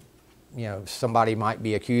that somebody might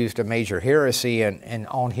be accused of major heresy and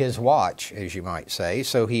on his watch, as you might say.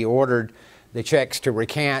 So he ordered the Czechs to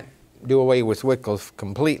recant, do away with Wycliffe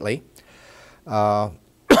completely.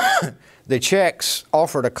 The Czechs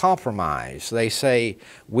offered a compromise. They say,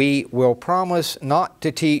 we will promise not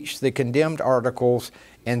to teach the condemned articles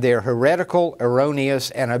in their heretical,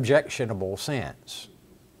 erroneous, and objectionable sense.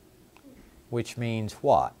 Which means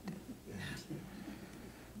what?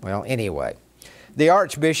 Well, anyway, the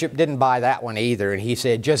archbishop didn't buy that one either, and he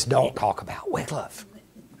said, just don't talk about Wycliffe.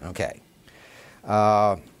 Okay.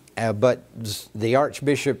 But the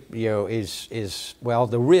archbishop,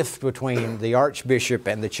 the rift between the archbishop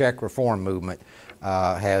and the Czech Reform movement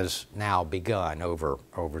has now begun over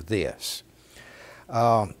this.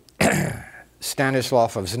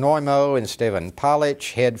 Stanislav of Znojmo and Stephen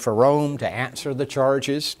Palich head for Rome to answer the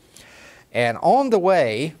charges. And on the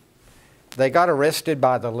way, they got arrested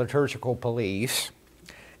by the liturgical police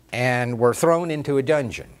and were thrown into a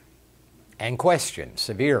dungeon and questioned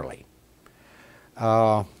severely.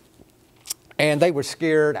 And they were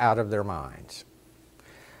scared out of their minds.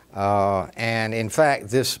 And in fact,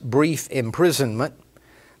 this brief imprisonment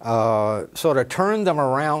sort of turned them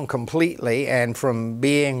around completely, and from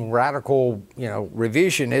being radical,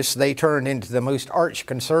 revisionists, they turned into the most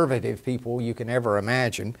arch-conservative people you can ever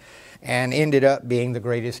imagine, and ended up being the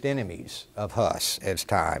greatest enemies of Huss as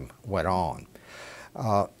time went on.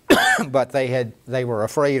 but they were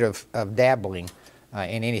afraid of dabbling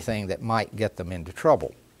in anything that might get them into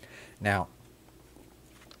trouble. Now,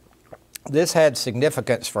 this had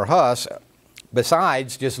significance for Huss,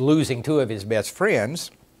 besides just losing two of his best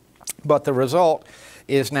friends, but the result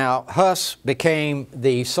is now Huss became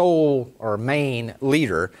the sole or main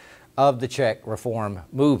leader of the Czech reform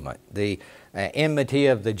movement. The enmity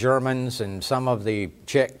of the Germans and some of the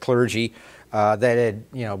Czech clergy that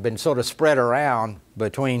had been sort of spread around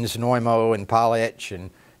between Znojmo and Pálich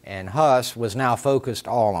and Huss was now focused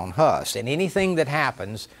all on Huss. And anything that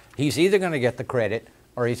happens, he's either going to get the credit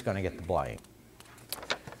or he's going to get the blame.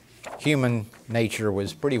 Human nature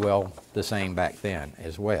was pretty well the same back then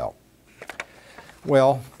as well.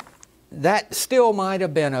 Well, that still might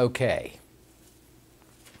have been okay.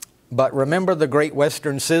 But remember the Great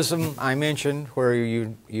Western Schism I mentioned, where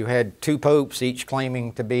you had two popes, each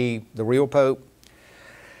claiming to be the real pope?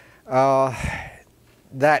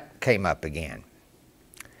 That came up again.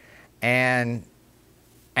 And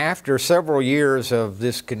after several years of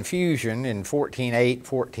this confusion in 1408,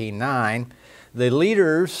 1409, the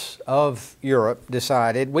leaders of Europe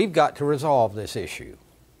decided we've got to resolve this issue.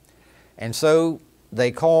 And so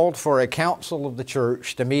they called for a council of the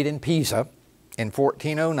church to meet in Pisa in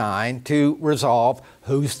 1409 to resolve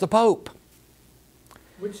who's the pope.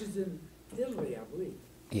 Which is in Italy, I believe.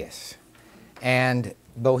 Yes. And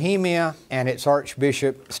Bohemia and its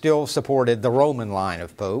archbishop still supported the Roman line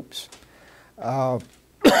of popes.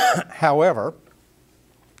 However,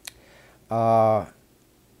 the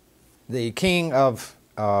king of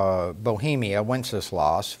Bohemia,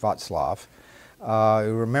 Václav,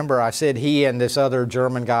 remember I said he and this other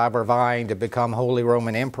German guy were vying to become Holy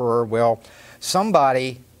Roman Emperor. Well,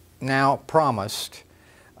 somebody now promised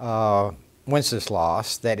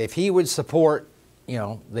Wenceslas that if he would support,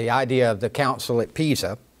 the idea of the council at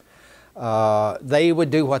Pisa, they would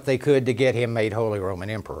do what they could to get him made Holy Roman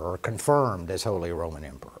Emperor, or confirmed as Holy Roman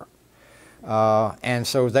Emperor. And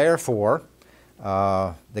so therefore,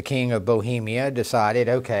 the king of Bohemia decided,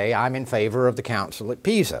 okay, I'm in favor of the council at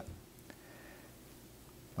Pisa.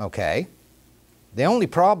 Okay. The only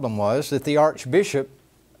problem was that the archbishop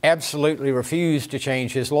absolutely refused to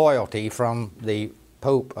change his loyalty from the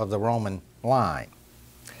Pope of the Roman line.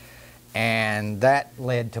 And that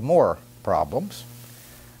led to more problems.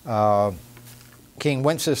 King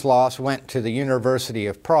Wenceslas went to the University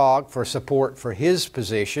of Prague for support for his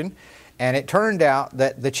position, and it turned out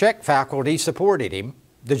that the Czech faculty supported him,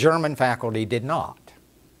 the German faculty did not.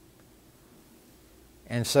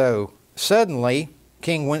 And so suddenly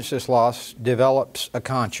King Wenceslas develops a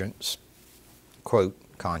conscience, quote,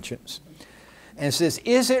 conscience, and says,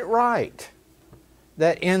 is it right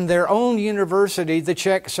that in their own university the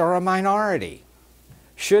Czechs are a minority?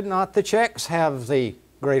 Should not the Czechs have the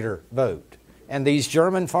greater vote? And these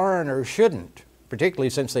German foreigners shouldn't, particularly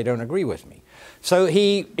since they don't agree with me. So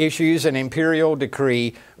he issues an imperial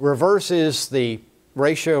decree, reverses the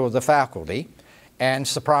ratio of the faculty, and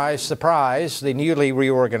surprise, surprise, the newly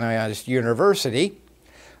reorganized university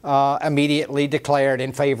immediately declared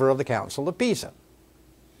in favor of the Council of Pisa,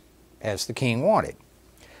 as the king wanted.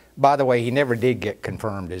 By the way, he never did get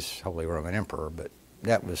confirmed as Holy Roman Emperor, but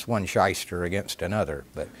that was one shyster against another.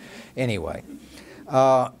 But anyway,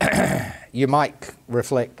 you might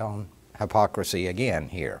reflect on hypocrisy again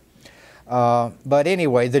here. But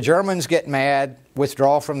anyway, the Germans get mad,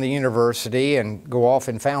 withdraw from the university, and go off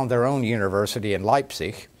and found their own university in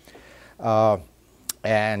Leipzig. But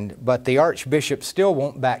the archbishop still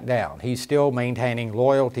won't back down. He's still maintaining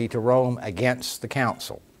loyalty to Rome against the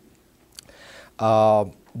council.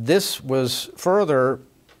 This was further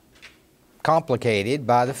complicated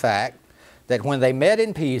by the fact that when they met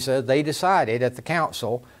in Pisa, they decided at the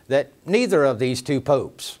council that neither of these two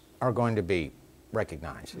popes are going to be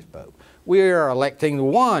recognized as pope. We are electing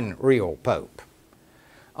one real pope.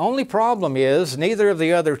 Only problem is neither of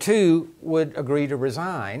the other two would agree to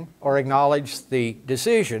resign or acknowledge the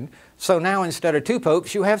decision. So now instead of two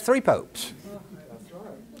popes, you have three popes. That's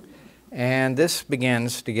right. And this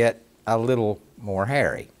begins to get a little more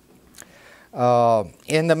hairy.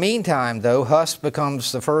 In the meantime, though, Huss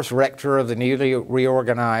becomes the first rector of the newly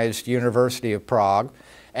reorganized University of Prague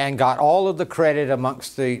and got all of the credit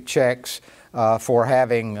amongst the Czechs for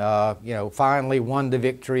having, finally won the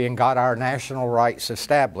victory and got our national rights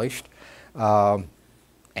established. And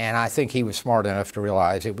I think he was smart enough to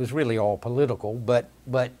realize it was really all political, but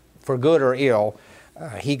for good or ill,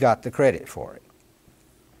 he got the credit for it.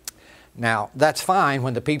 Now, that's fine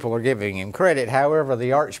when the people are giving him credit. However,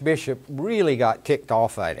 the archbishop really got ticked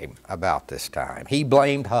off at him about this time. He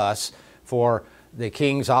blamed Huss for the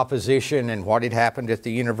king's opposition and what had happened at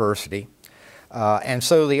the university. And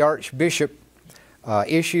so the Archbishop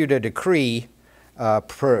issued a decree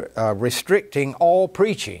restricting all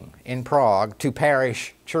preaching in Prague to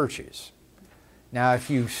parish churches. Now, if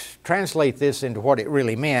you translate this into what it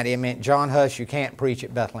meant, John Huss, you can't preach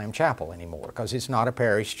at Bethlehem Chapel anymore because it's not a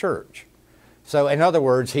parish church. So, in other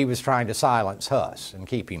words, he was trying to silence Huss and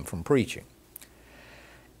keep him from preaching.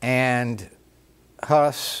 And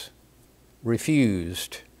Huss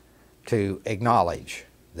refused to acknowledge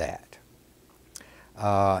that.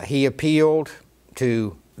 He appealed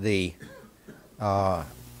to the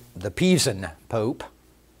Pisan Pope.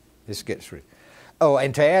 This gets oh,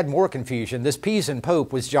 and to add more confusion, this Pisan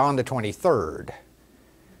Pope was John the 23rd.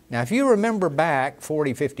 Now, if you remember back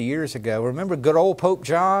 40, 50 years ago, remember good old Pope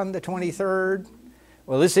John the 23rd?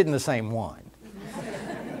 Well, this isn't the same one.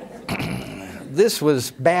 This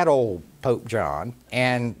was bad old Pope John,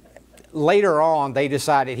 and later on they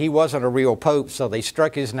decided he wasn't a real pope, so they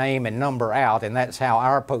struck his name and number out, and that's how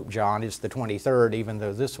our Pope John is the 23rd, even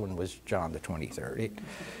though this one was John the 23rd.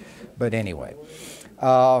 But anyway.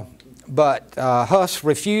 But Huss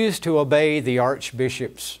refused to obey the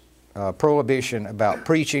Archbishop's prohibition about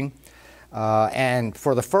preaching, and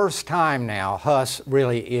for the first time now, Huss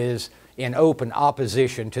really is in open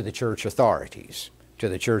opposition to the church authorities, to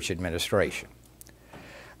the church administration.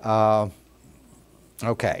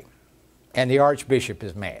 Okay, and the Archbishop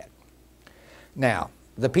is mad. Now,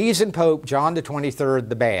 the Pisan Pope, John the 23rd,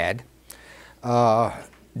 the bad,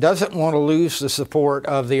 doesn't want to lose the support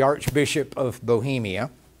of the Archbishop of Bohemia,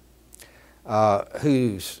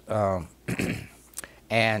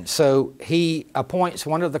 and so he appoints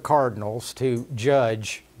one of the cardinals to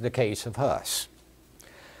judge the case of Huss.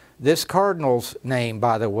 This cardinal's name,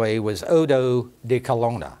 by the way, was Odo de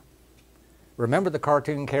Colonna. Remember the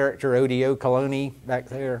cartoon character Odio Coloni back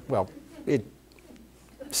there? Well,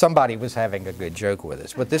 somebody was having a good joke with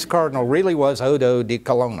us, but this cardinal really was Odo de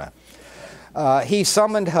Colonna. He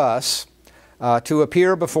summoned Huss to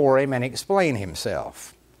appear before him and explain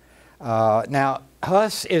himself. Now,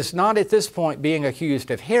 Huss is not at this point being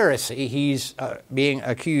accused of heresy. He's being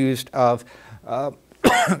accused of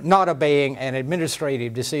not obeying an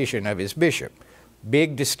administrative decision of his bishop.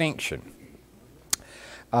 Big distinction.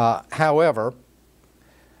 However,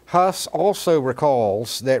 Huss also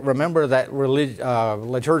recalls that, remember that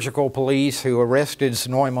liturgical police who arrested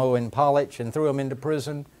Znojmo and Polic and threw them into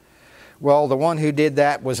prison? Well, the one who did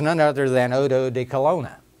that was none other than Odo de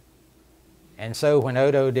Colonna. And so when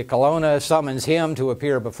Odo de Colonna summons him to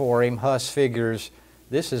appear before him, Huss figures,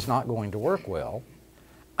 this is not going to work well.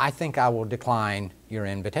 I think I will decline your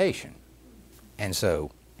invitation. And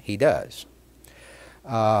so he does.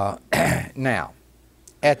 Now,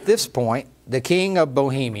 at this point, the king of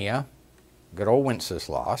Bohemia, good old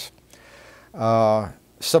Wenceslaus,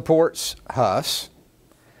 supports Huss.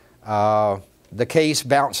 The case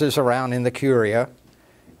bounces around in the Curia,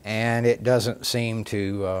 and it doesn't seem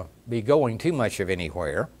to be going too much of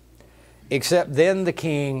anywhere, except then the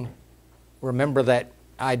king, remember that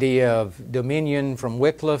idea of dominion from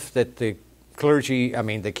Wycliffe, that the clergy,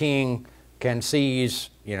 the king can seize,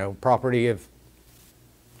 property of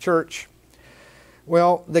church.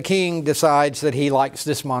 Well, the king decides that he likes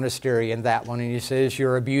this monastery and that one, and he says,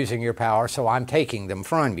 you're abusing your power, so I'm taking them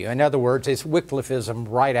from you. In other words, it's Wycliffism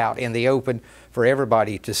right out in the open for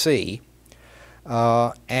everybody to see.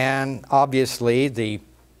 And obviously, the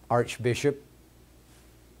Archbishop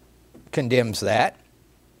condemns that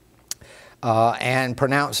and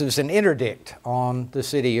pronounces an interdict on the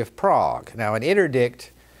city of Prague. Now, an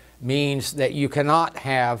interdict means that you cannot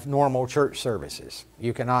have normal church services.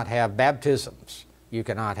 You cannot have baptisms. You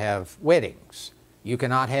cannot have weddings. You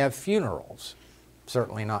cannot have funerals,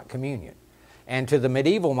 certainly not communion. And to the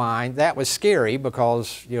medieval mind, that was scary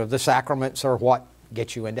because, the sacraments are what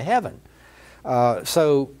get you into heaven.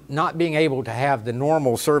 So not being able to have the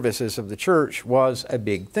normal services of the church was a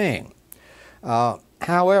big thing.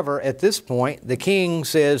 However, at this point, the king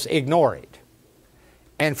says, ignore it.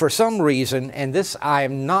 And for some reason, and this I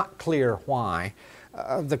am not clear why,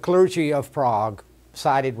 the clergy of Prague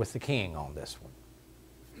sided with the king on this one.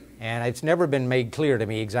 And it's never been made clear to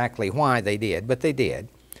me exactly why they did, but they did.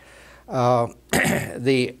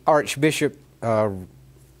 The Archbishop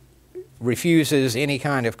refuses any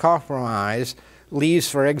kind of compromise, leaves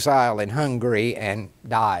for exile in Hungary, and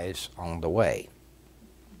dies on the way.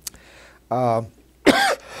 Now,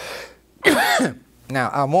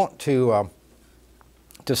 I want to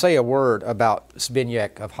say a word about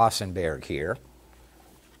Zbigniew of Hassenberg here.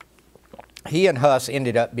 He and Huss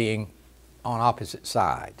ended up being on opposite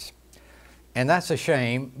sides. And that's a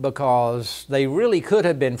shame because they really could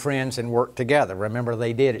have been friends and worked together. Remember,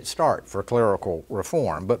 they did at start for clerical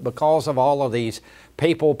reform. But because of all of these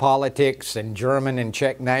papal politics and German and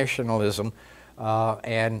Czech nationalism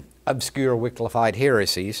and obscure Wyclified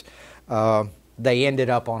heresies, they ended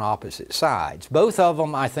up on opposite sides. Both of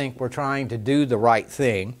them, I think, were trying to do the right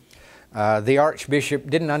thing. The Archbishop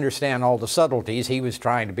didn't understand all the subtleties. He was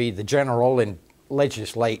trying to be the general and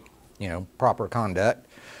legislate, proper conduct.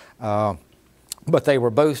 But they were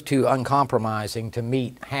both too uncompromising to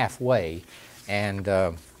meet halfway, and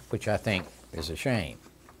which I think is a shame.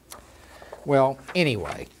 Well,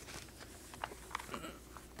 anyway,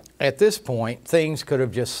 at this point, things could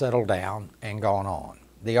have just settled down and gone on.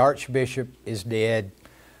 The Archbishop is dead.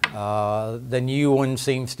 The new one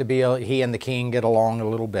seems to be, he and the king get along a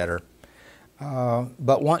little better.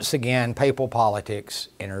 But once again, papal politics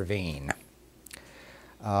intervene.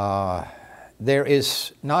 There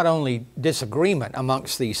is not only disagreement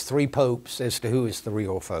amongst these three popes as to who is the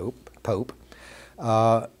real pope,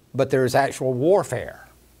 but there is actual warfare.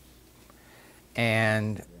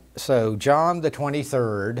 And so John the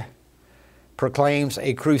 23rd proclaims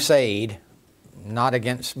a crusade, not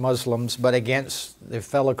against Muslims, but against the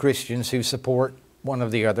fellow Christians who support one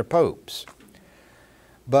of the other popes.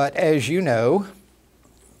 But as you know,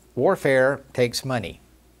 warfare takes money.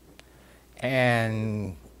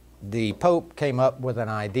 And the Pope came up with an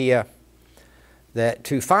idea that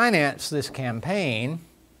to finance this campaign,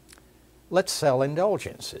 let's sell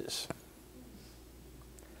indulgences.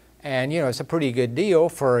 And, it's a pretty good deal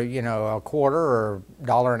for, a quarter or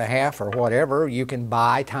 $1.50 or whatever. You can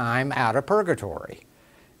buy time out of purgatory.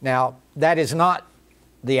 Now, that is not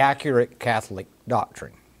the accurate Catholic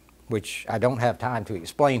doctrine, which I don't have time to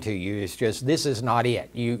explain to you. It's just, this is not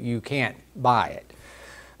it. You can't buy it.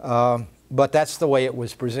 But that's the way it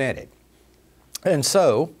was presented. And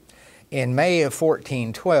so, in May of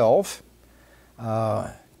 1412,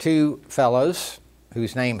 two fellows,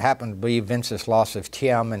 whose name happened to be Wenceslaus of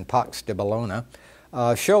Thiem and Pax de Bologna,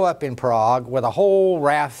 show up in Prague with a whole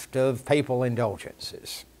raft of papal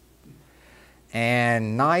indulgences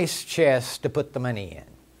and nice chests to put the money in.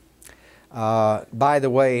 By the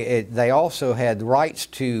way, they also had rights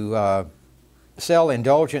to sell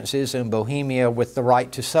indulgences in Bohemia with the right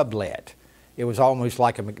to sublet. It was almost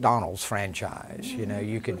like a McDonald's franchise.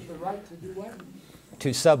 You could... The right to do what?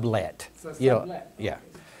 To sublet. So sublet. Yeah.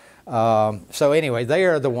 So anyway, they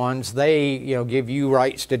are the ones, they give you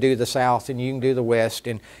rights to do the South and you can do the West.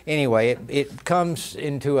 And anyway, it comes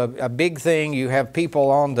into a big thing. You have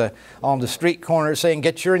people on the street corner saying,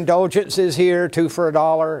 get your indulgences here, 2 for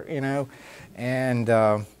 $1, And,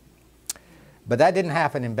 but that didn't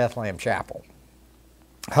happen in Bethlehem Chapel.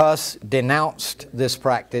 Huss denounced this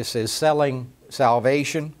practice as selling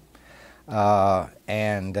salvation.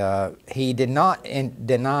 He did not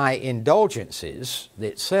deny indulgences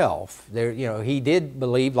itself. He did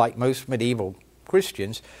believe, like most medieval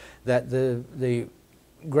Christians, that the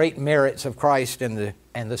great merits of Christ and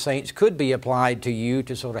the saints could be applied to you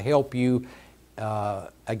to sort of help you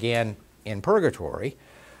again in purgatory.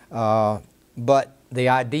 But the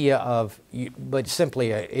idea of, but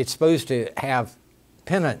simply it's supposed to have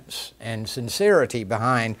penance and sincerity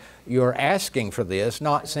behind your asking for this,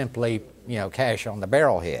 not simply, cash on the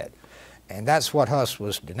barrelhead. And that's what Huss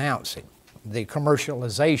was denouncing, the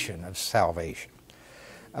commercialization of salvation.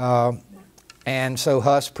 And so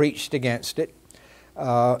Huss preached against it.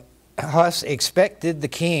 Huss expected the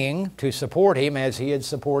king to support him as he had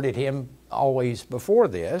supported him always before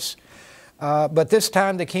this, but this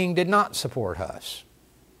time the king did not support Huss.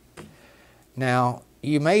 Now,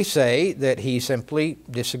 you may say that he simply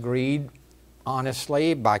disagreed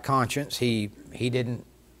honestly by conscience. He didn't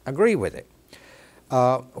agree with it.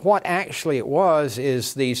 What actually it was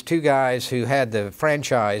is these two guys who had the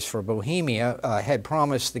franchise for Bohemia had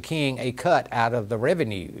promised the king a cut out of the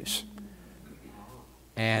revenues.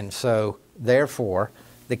 And so, therefore,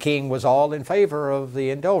 the king was all in favor of the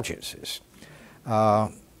indulgences.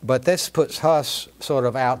 But this puts Huss sort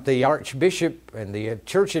of out. The Archbishop and the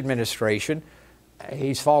church administration,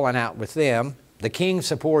 he's fallen out with them. The king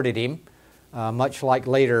supported him, much like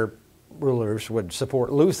later rulers would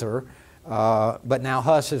support Luther, but now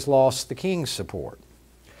Huss has lost the king's support.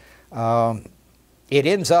 It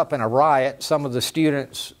ends up in a riot. Some of the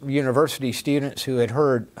students, university students who had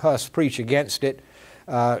heard Huss preach against it,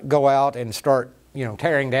 go out and start,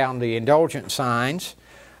 tearing down the indulgent signs.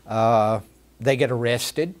 They get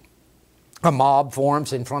arrested. A mob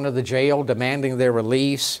forms in front of the jail demanding their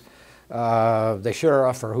release. The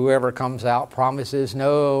sheriff or whoever comes out promises,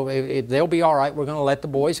 no, they'll be all right, we're going to let the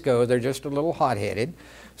boys go, they're just a little hot-headed.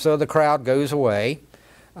 So the crowd goes away.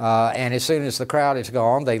 And as soon as the crowd is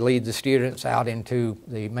gone, they lead the students out into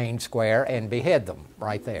the main square and behead them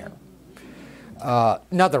right there.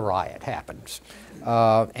 Another riot happens.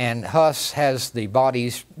 And Huss has the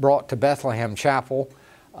bodies brought to Bethlehem Chapel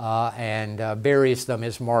and buries them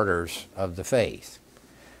as martyrs of the faith.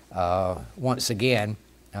 Once again,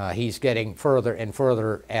 he's getting further and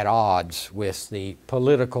further at odds with the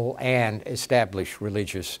political and established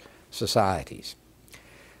religious societies.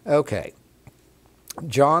 Okay.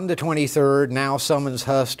 John the 23rd now summons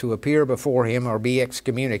Huss to appear before him or be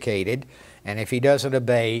excommunicated, and if he doesn't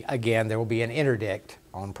obey, again, there will be an interdict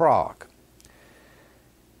on Prague.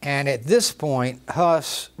 And at this point,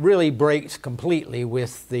 Huss really breaks completely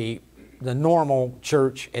with the normal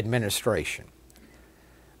church administration.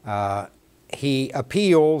 He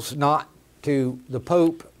appeals not to the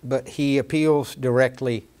Pope, but he appeals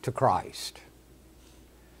directly to Christ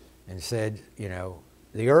and said, you know,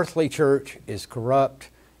 the earthly church is corrupt,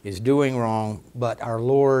 is doing wrong, but our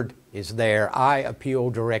Lord is there. I appeal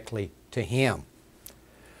directly to Him.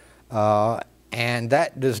 And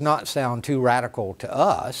that does not sound too radical to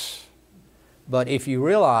us, but if you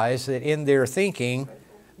realize that in their thinking,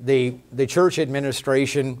 the church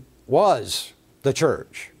administration was the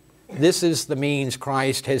church. This is the means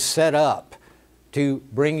Christ has set up to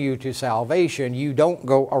bring you to salvation. You don't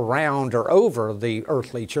go around or over the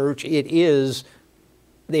earthly church. It is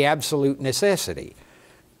the absolute necessity.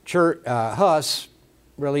 Huss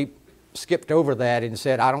really skipped over that and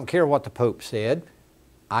said, I don't care what the Pope said,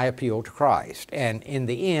 I appeal to Christ. And in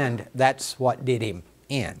the end, that's what did him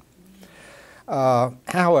in.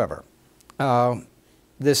 However,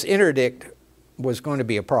 this interdict was going to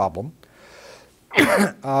be a problem.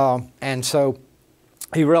 And so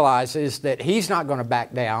he realizes that he's not going to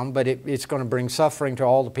back down, but it's going to bring suffering to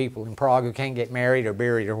all the people in Prague who can't get married or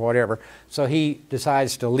buried or whatever. So he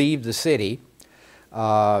decides to leave the city,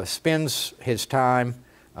 spends his time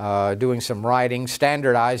doing some writing,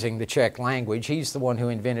 standardizing the Czech language. He's the one who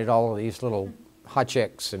invented all of these little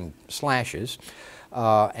hacheks and slashes,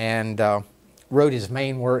 and wrote his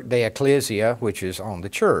main work, De Ecclesia, which is on the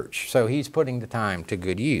church. So he's putting the time to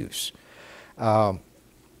good use.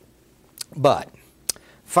 But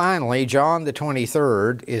finally, John the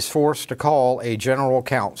 23rd is forced to call a general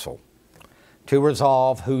council to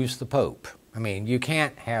resolve who's the Pope. I mean, you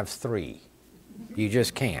can't have three. You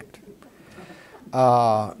just can't.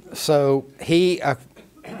 So he,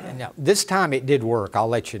 now this time it did work, I'll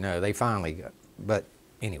let you know. They finally got, but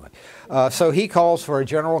anyway. So he calls for a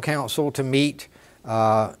general council to meet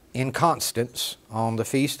in Constance on the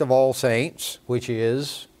Feast of All Saints, which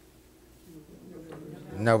is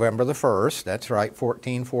November the 1st, that's right,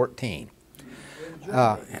 1414.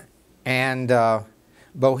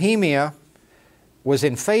 Bohemia was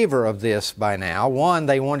in favor of this by now. One,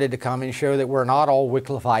 they wanted to come and show that we're not all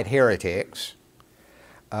Wycliffite heretics.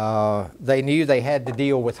 They knew they had to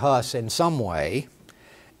deal with Huss in some way.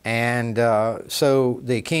 And so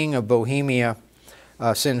the king of Bohemia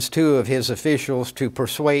sends two of his officials to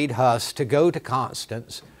persuade Huss to go to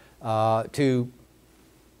Constance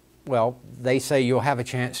well, they say you'll have a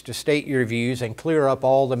chance to state your views and clear up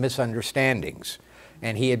all the misunderstandings.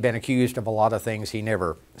 And he had been accused of a lot of things he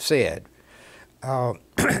never said.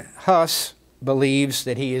 Huss believes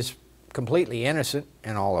that he is completely innocent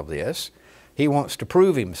in all of this. He wants to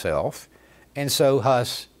prove himself, and so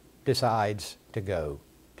Huss decides to go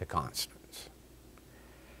to Constance.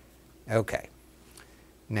 Okay.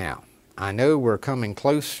 Now, I know we're coming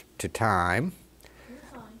close to time,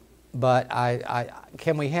 but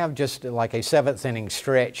can we have just like a seventh inning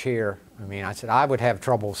stretch here? I mean, I said I would have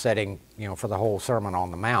trouble setting, you know, for the whole Sermon on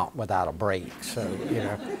the Mount without a break. So, you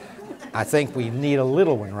know, I think we need a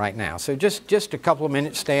little one right now. So just a couple of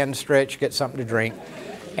minutes, stand, stretch, get something to drink,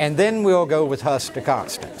 and then we'll go with Huss to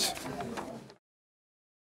Constance.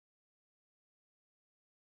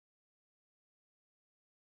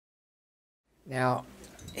 Now,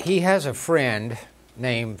 he has a friend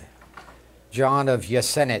named John of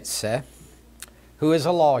Jesenice, who is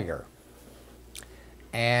a lawyer.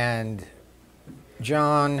 And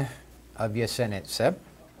John of Jesenice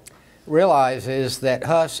realizes that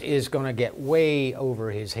Huss is going to get way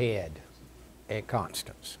over his head at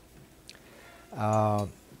Constance.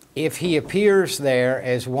 If he appears there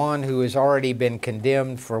as one who has already been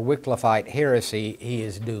condemned for Wycliffite heresy, he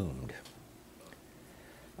is doomed.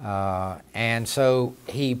 And so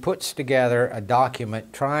he puts together a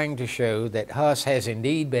document trying to show that Huss has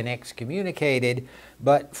indeed been excommunicated,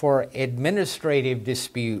 but for administrative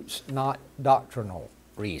disputes, not doctrinal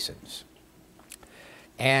reasons.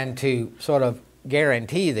 And to sort of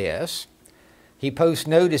guarantee this, he posts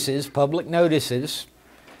notices, public notices,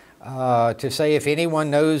 to say if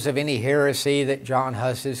anyone knows of any heresy that John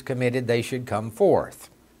Huss has committed, they should come forth.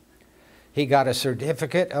 He got a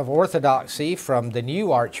certificate of orthodoxy from the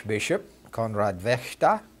new Archbishop, Konrad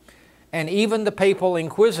Vechta, and even the papal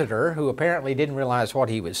inquisitor, who apparently didn't realize what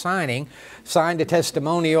he was signing, signed a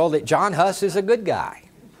testimonial that John Huss is a good guy.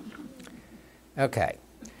 Okay.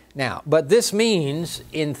 Now, but this means,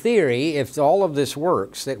 in theory, if all of this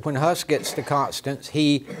works, that when Huss gets to Constance,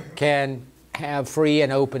 he can have free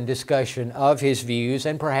and open discussion of his views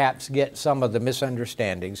and perhaps get some of the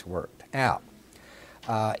misunderstandings worked out.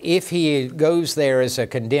 If he goes there as a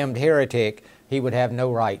condemned heretic, he would have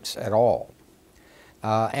no rights at all.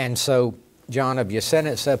 And so John of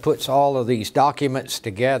Jasenica puts all of these documents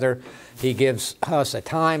together. He gives Huss a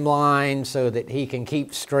timeline so that he can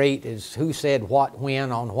keep straight as who said what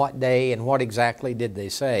when on what day and what exactly did they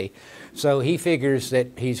say. So he figures that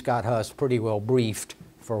he's got Huss pretty well briefed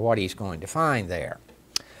for what he's going to find there.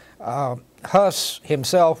 Huss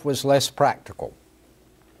himself was less practical.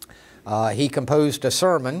 He composed a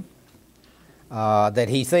sermon that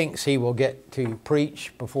he thinks he will get to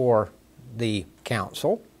preach before the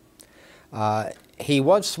council. He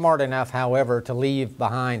was smart enough, however, to leave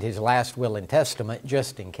behind his last will and testament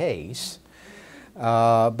just in case.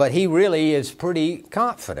 But he really is pretty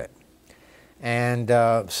confident. And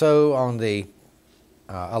so on the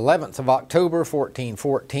 11th of October,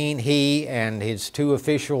 1414, he and his two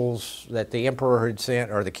officials that the emperor had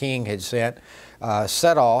sent, or the king had sent,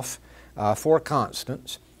 set off for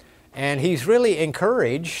Constance. And he's really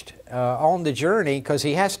encouraged on the journey because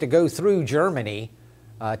he has to go through Germany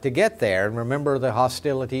to get there. And remember the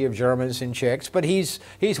hostility of Germans and Czechs, but he's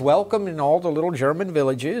welcomed in all the little German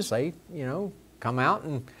villages. They, you know, come out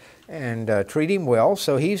and treat him well.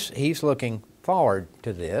 So he's looking forward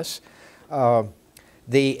to this.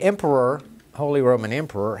 The emperor, Holy Roman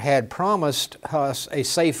Emperor, had promised Huss a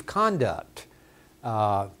safe conduct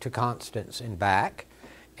to Constance and back.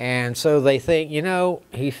 And so they think, you know,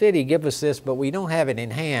 he said he'd give us this, but we don't have it in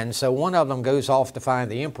hand. So one of them goes off to find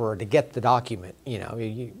the emperor to get the document. You know,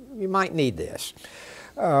 you might need this,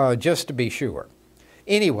 just to be sure.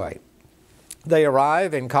 Anyway, they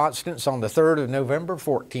arrive in Constance on the 3rd of November,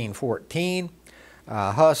 1414.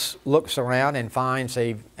 Huss looks around and finds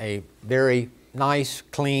a very nice,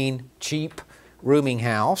 clean, cheap rooming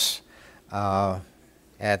house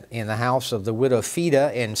in the house of the widow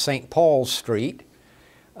Fida in St. Paul's Street.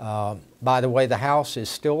 By the way, the house is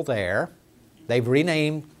still there. They've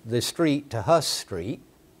renamed the street to Huss Street,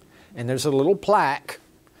 and there's a little plaque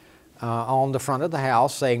on the front of the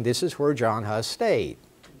house saying this is where John Huss stayed.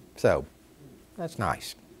 So, that's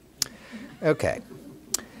nice. Okay.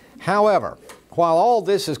 However, while all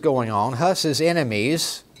this is going on, Huss's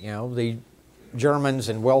enemies, you know, the Germans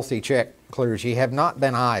and wealthy Czech clergy, have not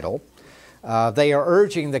been idle. They are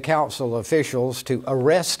urging the council officials to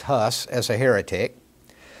arrest Huss as a heretic.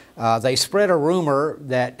 They spread a rumor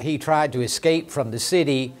that he tried to escape from the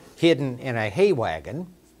city hidden in a hay wagon,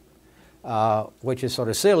 which is sort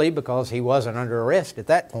of silly because he wasn't under arrest at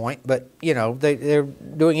that point, but, you know, they're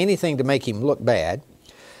doing anything to make him look bad.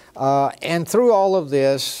 And through all of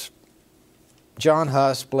this, John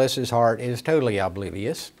Huss, bless his heart, is totally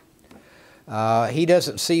oblivious. He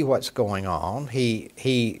doesn't see what's going on.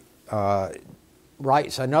 He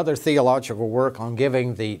writes another theological work on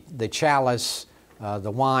giving the chalice,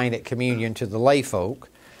 the wine at communion, to the lay folk,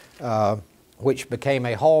 which became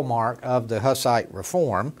a hallmark of the Hussite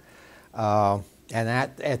reform. And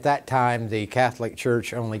at that time, the Catholic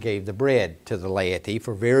Church only gave the bread to the laity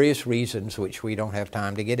for various reasons, which we don't have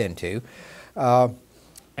time to get into.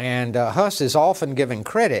 And Huss is often given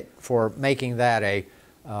credit for making that a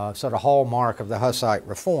sort of hallmark of the Hussite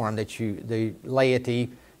reform, that the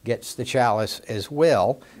laity gets the chalice as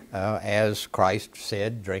well, as Christ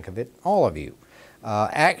said, "Drink of it, all of you."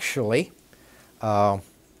 Actually,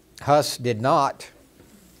 Huss did not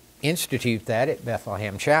institute that at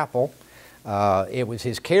Bethlehem Chapel. It was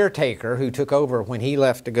his caretaker who took over when he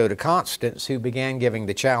left to go to Constance, who began giving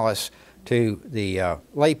the chalice to the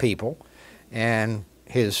lay people. And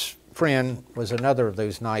his friend was another of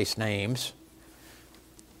those nice names.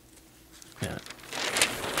 Yeah.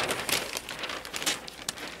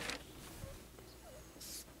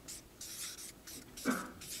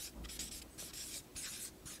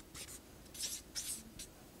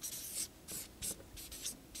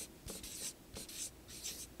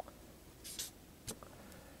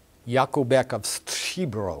 Jakubek of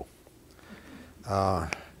Stříbro.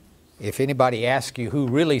 If anybody asks you who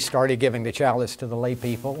really started giving the chalice to the lay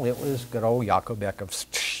people, it was good old Jakubek of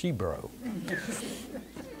Stříbro.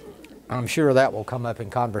 I'm sure that will come up in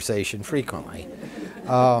conversation frequently.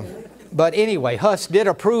 But anyway, Huss did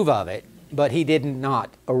approve of it, but he did not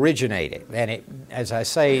originate it. And it, as I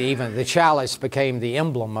say, even the chalice became the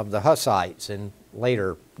emblem of the Hussites in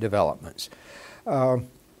later developments.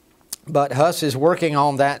 But Huss is working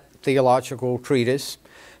on that theological treatise.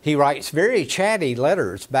 He writes very chatty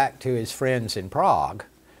letters back to his friends in Prague,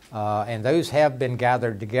 and those have been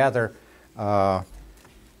gathered together, the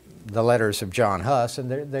letters of John Huss,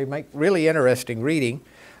 and they make really interesting reading.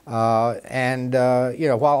 You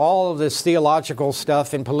know, while all of this theological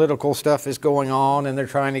stuff and political stuff is going on and they're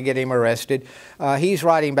trying to get him arrested, he's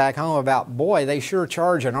writing back home about, boy, they sure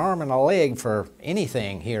charge an arm and a leg for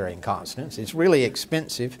anything here in Constance. It's really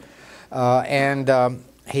expensive.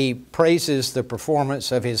 He praises the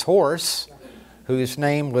performance of his horse, whose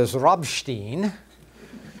name was Robstein.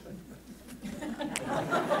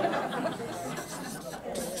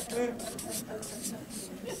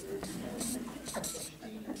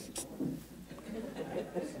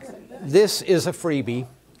 This is a freebie.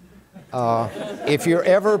 If you're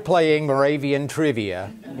ever playing Moravian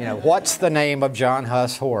trivia, you know, what's the name of John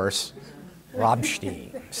Huss' horse?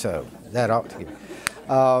 Robstein. So that ought to be.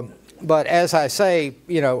 But as I say,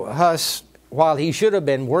 you know, Huss, while he should have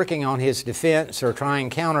been working on his defense or trying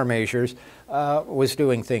countermeasures, was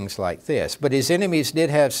doing things like this. But his enemies did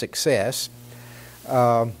have success.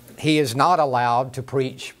 He is not allowed to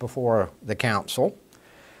preach before the council.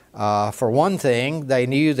 For one thing, they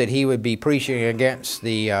knew that he would be preaching against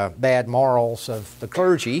the bad morals of the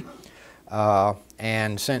clergy.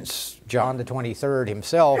 And since John the 23rd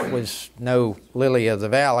himself was no lily of the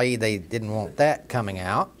valley, they didn't want that coming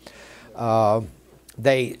out.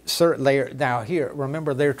 They certainly, now here,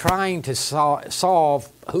 remember, they're trying to solve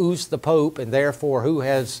who's the Pope and therefore who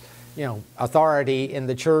has, you know, authority in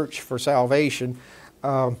the church for salvation.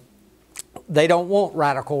 They don't want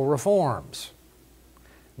radical reforms.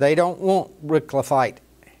 They don't want Wycliffite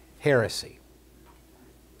heresy.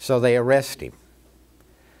 So they arrest him.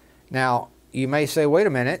 Now, you may say, wait a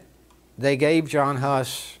minute, they gave John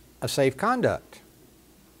Huss a safe conduct.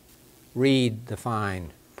 Read the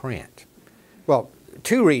fine print. Well,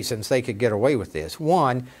 two reasons they could get away with this.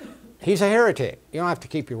 One, he's a heretic. You don't have to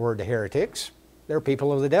keep your word to heretics. They're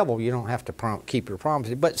people of the devil. You don't have to keep your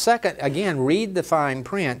promises. But second, again, read the fine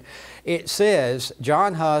print. It says,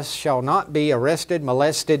 John Huss shall not be arrested,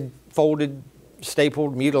 molested, folded,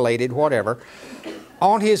 stapled, mutilated, whatever,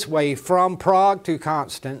 on his way from Prague to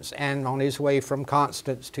Constance and on his way from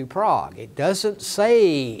Constance to Prague. It doesn't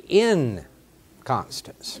say in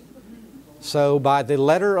Constance. So by the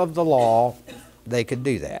letter of the law, they could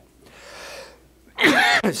do that.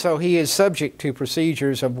 So he is subject to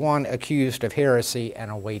procedures of one accused of heresy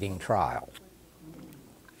and awaiting trial.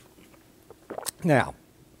 Now,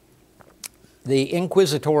 the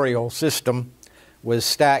inquisitorial system was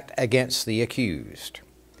stacked against the accused.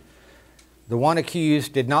 The one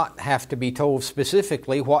accused did not have to be told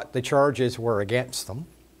specifically what the charges were against them.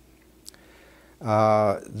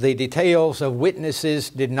 The details of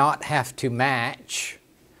witnesses did not have to match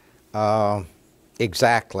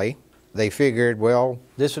exactly. They figured, well,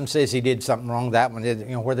 this one says he did something wrong, that one did, you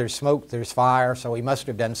know, where there's smoke, there's fire, so he must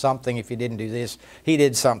have done something. If he didn't do this, he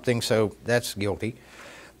did something, so that's guilty.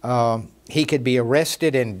 He could be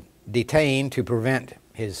arrested and detained to prevent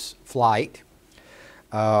his flight.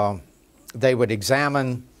 They would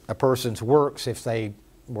examine a person's works if they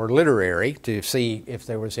were literary to see if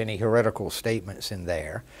there was any heretical statements in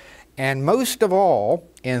there. And most of all,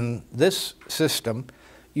 in this system,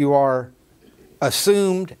 you are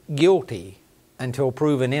assumed guilty until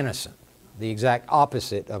proven innocent, the exact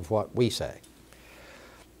opposite of what we say.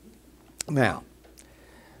 Now,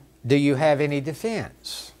 do you have any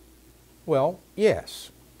defense? Well, yes.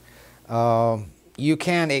 You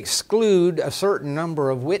can exclude a certain number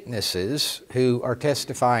of witnesses who are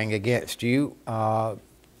testifying against you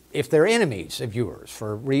if they're enemies of yours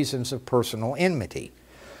for reasons of personal enmity.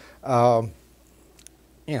 You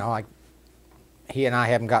know, like he and I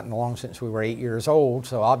haven't gotten along since we were 8 years old,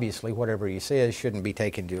 so obviously whatever he says shouldn't be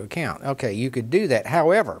taken into account. Okay, you could do that.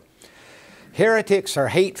 However, heretics are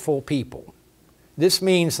hateful people. This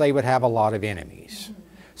means they would have a lot of enemies.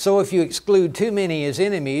 So if you exclude too many as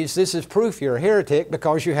enemies, this is proof you're a heretic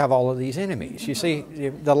because you have all of these enemies. You see,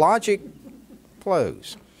 the logic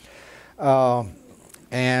flows. So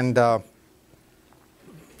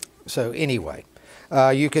anyway,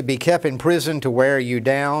 you could be kept in prison to wear you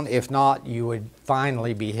down. If not, you would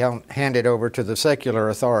finally be handed over to the secular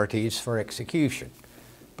authorities for execution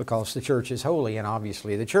because the church is holy, and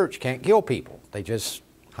obviously the church can't kill people. They just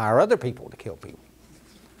hire other people to kill people.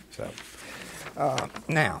 So,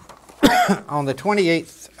 now, on the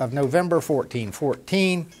 28th of November,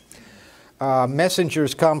 1414,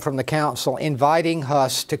 messengers come from the council inviting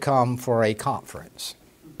Huss to come for a conference.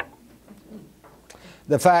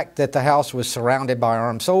 The fact that the house was surrounded by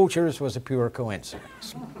armed soldiers was a pure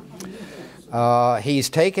coincidence. He's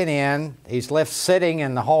taken in, he's left sitting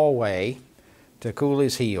in the hallway to cool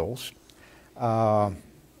his heels.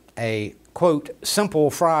 A, quote, simple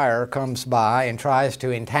friar comes by and tries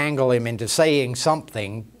to entangle him into saying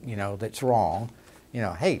something, you know, that's wrong. You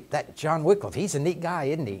know, hey, that John Wycliffe, he's a neat guy,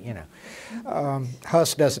 isn't he? You know,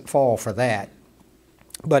 Huss doesn't fall for that.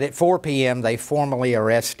 But at 4 p.m. they formally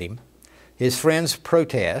arrest him. His friends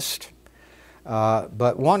protest,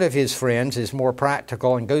 but one of his friends is more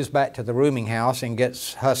practical and goes back to the rooming house and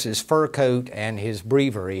gets Huss's fur coat and his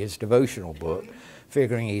breviary, his devotional book,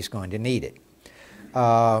 figuring he's going to need it.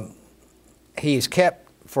 He's kept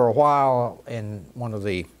for a while in one of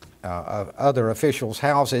the other officials'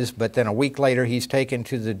 houses, but then a week later he's taken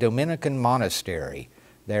to the Dominican monastery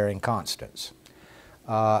there in Constance.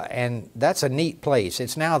 And that's a neat place.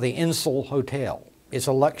 It's now the Insel Hotel. It's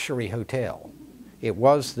a luxury hotel. It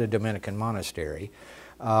was the Dominican monastery.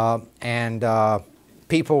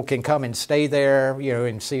 People can come and stay there, you know,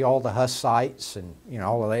 and see all the Huss sites and, you know,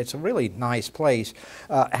 all of that. It's a really nice place.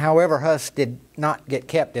 However, Huss did not get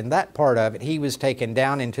kept in that part of it. He was taken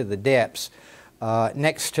down into the depths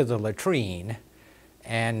next to the latrine,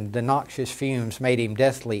 and the noxious fumes made him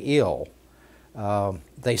deathly ill.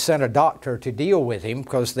 They sent a doctor to deal with him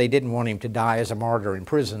because they didn't want him to die as a martyr in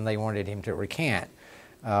prison. They wanted him to recant.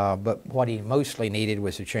 But what he mostly needed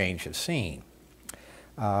was a change of scene.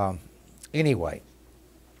 Anyway,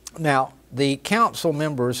 now the council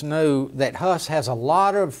members know that Huss has a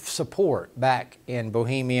lot of support back in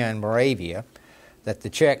Bohemia and Moravia, that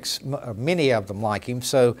the Czechs, many of them like him,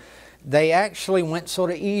 so they actually went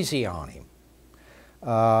sort of easy on him.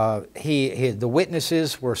 The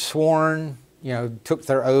witnesses were sworn, you know, took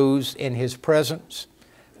their oaths in his presence,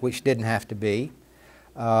 which didn't have to be.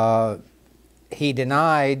 He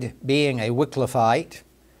denied being a Wycliffite,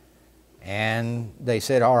 and they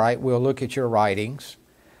said, all right, we'll look at your writings.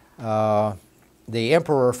 The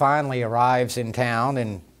emperor finally arrives in town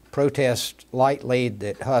and protests lightly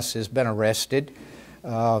that Huss has been arrested.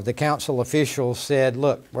 The council officials said,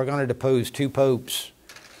 look, we're going to depose 2 popes.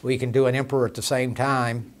 We can do an emperor at the same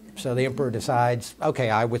time. So the emperor decides, okay,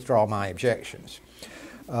 I withdraw my objections.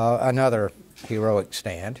 Another heroic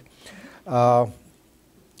stand.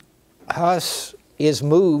 Huss is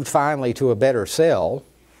moved finally to a better cell,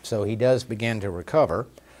 so he does begin to recover.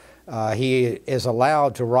 He is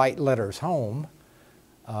allowed to write letters home,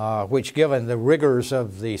 which given the rigors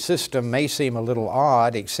of the system may seem a little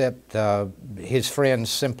odd, except his friends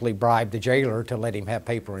simply bribed the jailer to let him have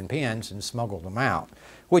paper and pens and smuggle them out,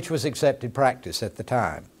 which was accepted practice at the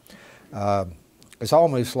time. It's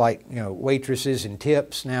almost like, you know, waitresses and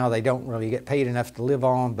tips. Now they don't really get paid enough to live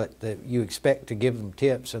on, but you expect to give them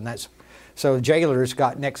tips, and that's so jailers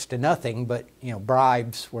got next to nothing, but, you know,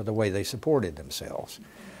 bribes were the way they supported themselves.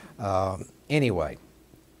 Anyway,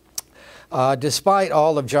 despite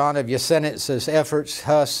all of John of Jesennitz's efforts,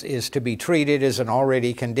 Huss is to be treated as an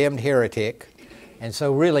already condemned heretic, and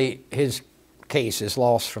so really his case is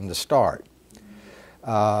lost from the start.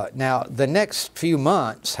 Now, the next few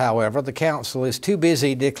months, however, the council is too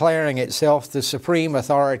busy declaring itself the supreme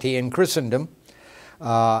authority in Christendom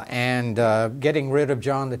and getting rid of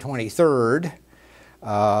John the 23rd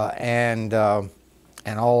and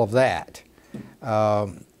all of that.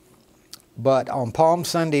 But on Palm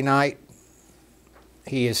Sunday night,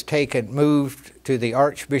 he is moved to the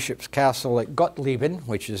Archbishop's castle at Gottlieben,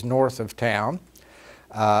 which is north of town.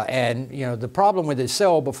 And, you know, the problem with his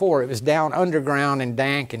cell before, it was down underground and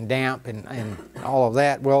dank and damp and all of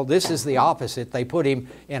that. Well, this is the opposite. They put him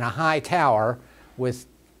in a high tower with,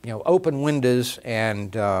 you know, open windows,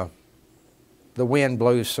 and the wind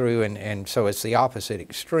blows through, and so it's the opposite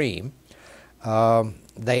extreme.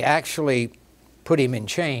 They actually put him in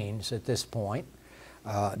chains at this point.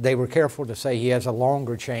 They were careful to say he has a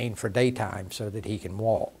longer chain for daytime so that he can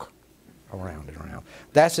walk around and around.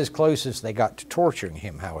 That's as close as they got to torturing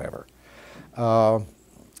him, however.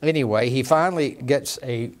 Anyway, he finally gets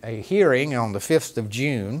a hearing on the 5th of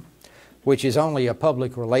June, which is only a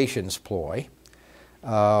public relations ploy.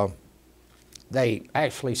 They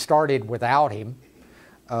actually started without him,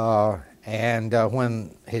 and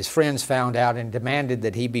when his friends found out and demanded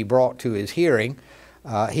that he be brought to his hearing,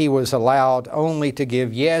 he was allowed only to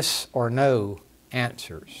give yes or no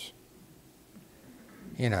answers.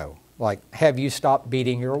 You know, like, have you stopped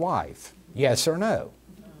beating your wife? Yes or no?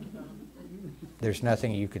 There's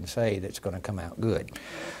nothing you can say that's going to come out good.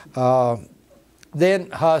 Then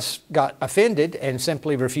Huss got offended and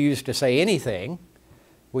simply refused to say anything,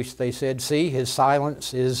 which they said, see, his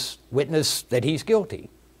silence is witness that he's guilty.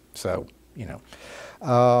 So, you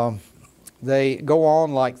know, they go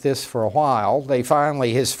on like this for a while. They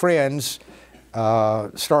finally, his friends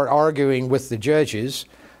start arguing with the judges,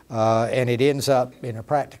 and it ends up in a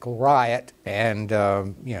practical riot, and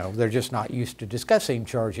you know, they're just not used to discussing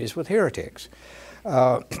charges with heretics.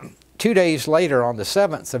 2 days later, on the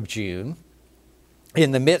 7th of June,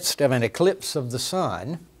 in the midst of an eclipse of the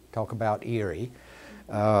sun, talk about eerie,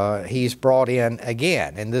 he's brought in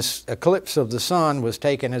again. And this eclipse of the sun was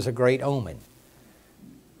taken as a great omen.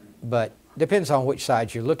 But depends on which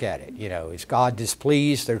side you look at it. You know, is God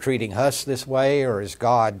displeased they're treating Huss this way, or is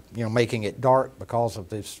God, you know, making it dark because of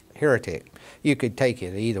this heretic? You could take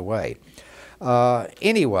it either way.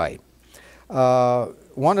 Anyway,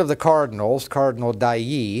 one of the cardinals, Cardinal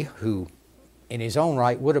Dailly, who in his own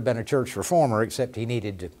right would have been a church reformer, except he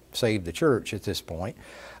needed to save the church at this point,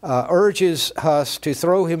 urges Huss to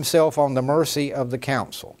throw himself on the mercy of the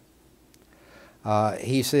council.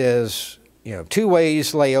 He says, you know, 2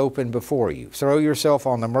 ways lay open before you. Throw yourself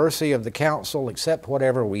on the mercy of the council, accept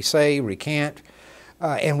whatever we say, recant,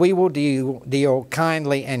 and we will deal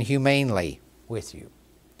kindly and humanely with you.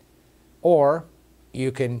 Or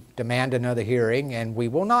you can demand another hearing, and we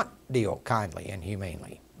will not deal kindly and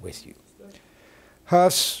humanely with you.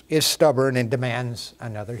 Huss is stubborn and demands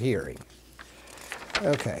another hearing.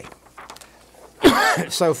 Okay.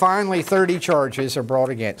 So finally 30 charges are brought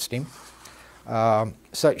against him.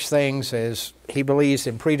 Such things as he believes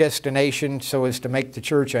in predestination so as to make the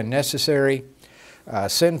church unnecessary.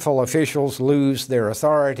 Sinful officials lose their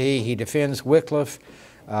authority. He defends Wycliffe.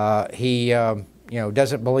 He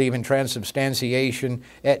doesn't believe in transubstantiation,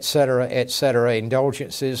 etc., etc.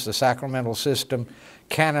 Indulgences, the sacramental system,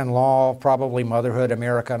 canon law, probably motherhood,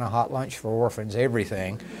 America, and a hot lunch for orphans,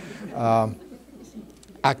 everything.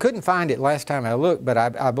 I couldn't find it last time I looked, but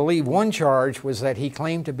I believe one charge was that he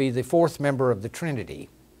claimed to be the 4th member of the Trinity.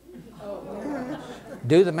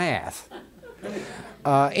 Do the math.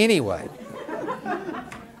 Anyway,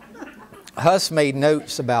 Huss made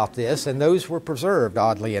notes about this, and those were preserved,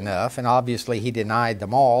 oddly enough, and obviously he denied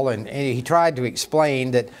them all, and he tried to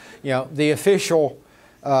explain that, you know, the official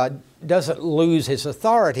doesn't lose his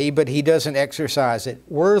authority, but he doesn't exercise it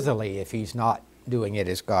worthily if he's not doing it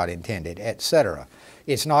as God intended, etc.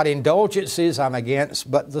 It's not indulgences I'm against,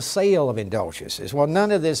 but the sale of indulgences. Well,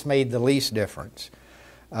 none of this made the least difference.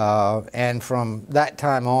 And from that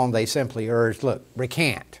time on, they simply urged, look,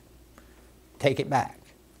 recant. Take it back.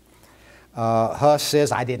 Huss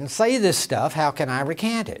says, I didn't say this stuff. How can I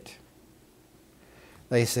recant it?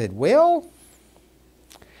 They said, well,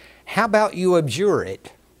 how about you abjure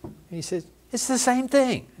it? He says, it's the same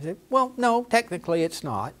thing. I said, well, no, technically it's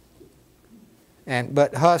not.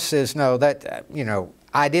 But Huss says, no, that, you know,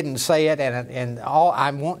 I didn't say it, and all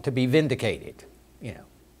I want to be vindicated. You know,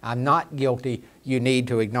 I'm not guilty. You need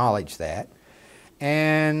to acknowledge that.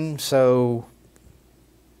 And so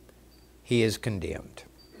he is condemned.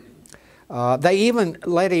 They even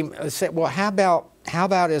let him say, well, how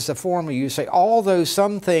about as a form you say, although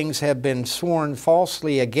some things have been sworn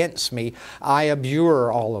falsely against me, I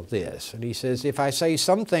abjure all of this. And he says, if I say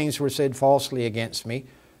some things were said falsely against me,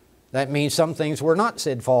 that means some things were not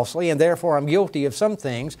said falsely, and therefore I'm guilty of some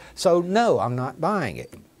things, so no, I'm not buying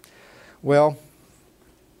it. Well,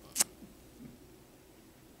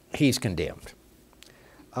 he's condemned.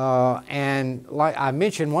 And like I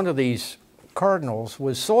mentioned, one of these cardinals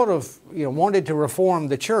was sort of, you know, wanted to reform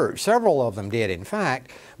the church. Several of them did, in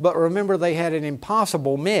fact, but remember they had an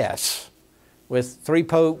impossible mess with 3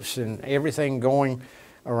 popes and everything going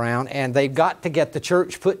around, and they've got to get the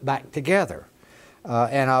church put back together.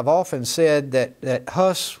 And I've often said that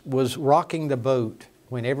Huss was rocking the boat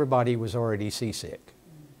when everybody was already seasick.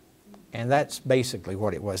 And that's basically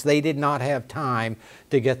what it was. They did not have time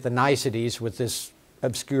to get the niceties with this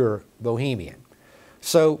obscure Bohemian.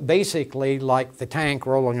 So basically, like the tank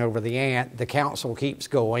rolling over the ant, the council keeps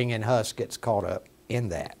going and Huss gets caught up in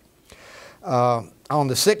that. On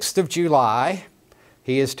the 6th of July,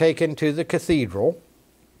 he is taken to the cathedral.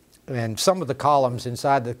 And some of the columns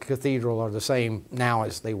inside the cathedral are the same now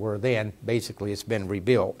as they were then. Basically, it's been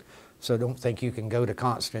rebuilt. So don't think you can go to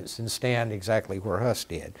Constance and stand exactly where Huss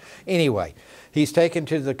did. Anyway, he's taken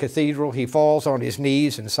to the cathedral. He falls on his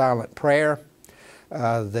knees in silent prayer.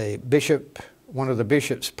 The bishop, one of the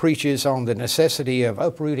bishops, preaches on the necessity of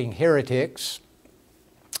uprooting heretics.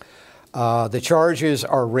 The charges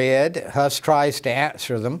are read. Huss tries to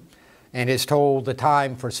answer them and is told the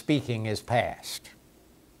time for speaking is past.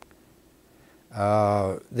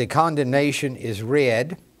 The condemnation is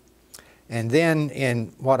read, and then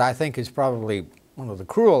in what I think is probably one of the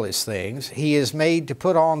cruelest things, he is made to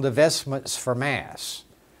put on the vestments for Mass.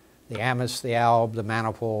 The amice, the alb, the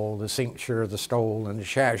maniple, the cincture, the stole, and the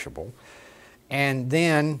chasuble. And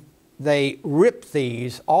then they rip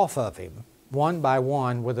these off of him, one by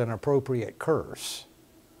one, with an appropriate curse.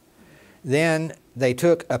 Then they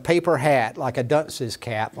took a paper hat, like a dunce's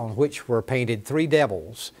cap, on which were painted 3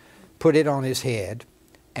 devils, put it on his head,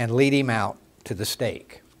 and lead him out to the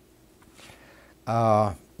stake.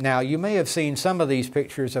 Now, you may have seen some of these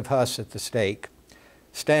pictures of Huss at the stake,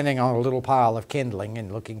 standing on a little pile of kindling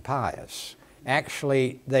and looking pious.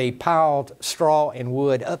 Actually, they piled straw and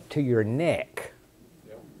wood up to your neck,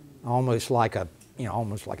 almost like a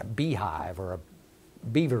beehive or a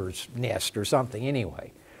beaver's nest or something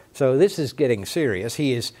anyway. So this is getting serious.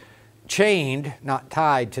 He is chained, not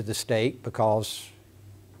tied to the stake, because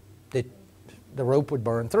the rope would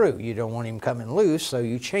burn through. You don't want him coming loose, so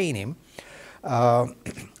you chain him.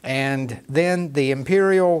 And then the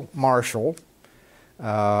imperial marshal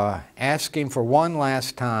asked him for one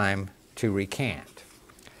last time to recant.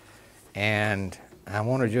 And I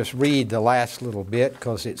want to just read the last little bit,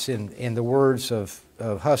 because it's in the words of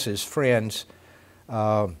Huss's friend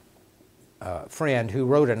who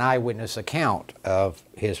wrote an eyewitness account of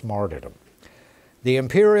his martyrdom. The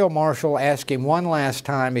imperial marshal asked him one last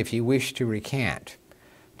time if he wished to recant.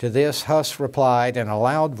 To this, Huss replied in a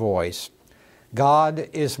loud voice, "God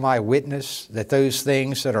is my witness that those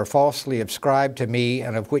things that are falsely ascribed to me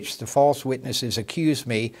and of which the false witnesses accuse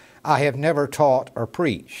me, I have never taught or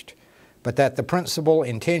preached, but that the principal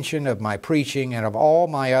intention of my preaching and of all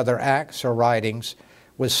my other acts or writings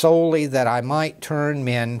was solely that I might turn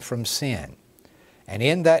men from sin. And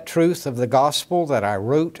in that truth of the gospel that I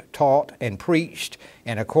wrote, taught, and preached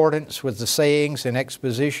in accordance with the sayings and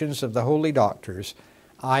expositions of the holy doctors,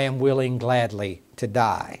 I am willing gladly to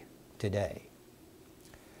die today."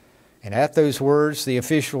 And at those words, the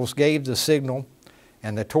officials gave the signal,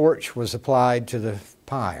 and the torch was applied to the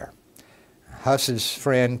pyre. Huss's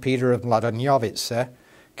friend, Peter of Mladonovice,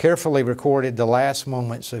 carefully recorded the last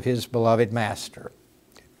moments of his beloved master.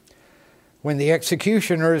 When the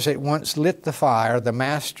executioners at once lit the fire, the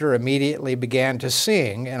master immediately began to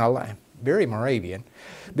sing, very Moravian,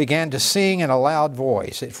 began to sing in a loud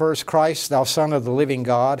voice. At first, "Christ, thou Son of the living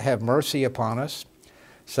God, have mercy upon us."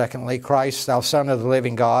 Secondly, "Christ, thou Son of the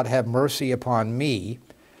living God, have mercy upon me."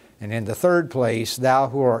 And in the third place, "Thou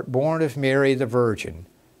who art born of Mary the Virgin."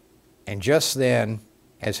 And just then,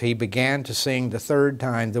 as he began to sing the third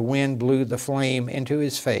time, the wind blew the flame into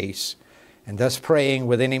his face, and thus praying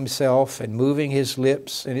within himself and moving his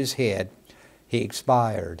lips and his head, he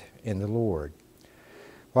expired in the Lord.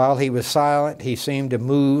 While he was silent, he seemed to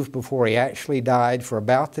move before he actually died for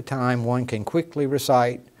about the time one can quickly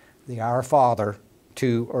recite the Our Father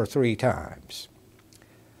 2 or 3 times.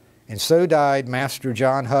 And so died Master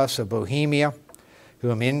John Huss of Bohemia,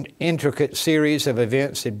 whom an intricate series of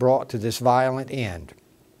events had brought to this violent end.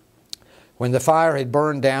 When the fire had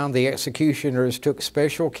burned down, the executioners took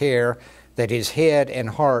special care that his head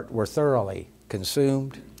and heart were thoroughly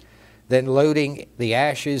consumed. Then, loading the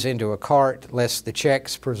ashes into a cart, lest the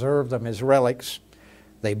Czechs preserve them as relics,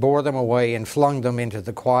 they bore them away and flung them into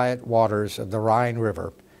the quiet waters of the Rhine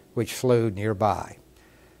River, which flowed nearby.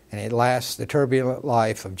 And at last the turbulent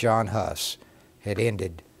life of John Huss had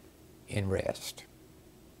ended in rest.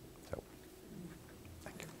 So,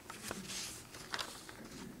 thank you.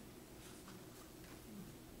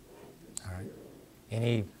 All right.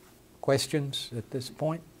 Any questions at this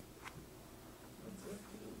point?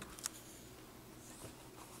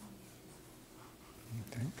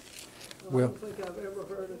 Okay. I don't think I've ever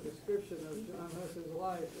heard a description of John Huss's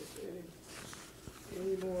life that's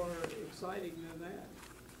any more exciting than that.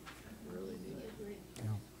 Really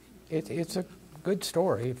neat. It's a good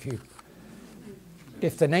story.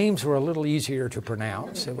 If the names were a little easier to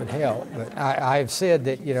pronounce, it would help. But I've said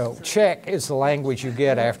that, Czech is the language you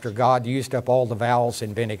get after God used up all the vowels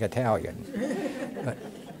inventing Italian. But,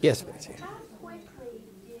 yes, Betsy. How quickly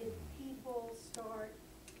did people start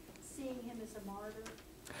seeing him as a martyr?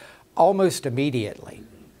 Almost immediately.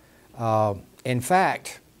 In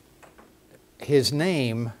fact, his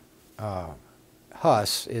name,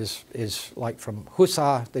 Huss, is like from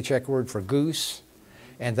husa, the Czech word for goose.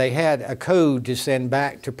 And they had a code to send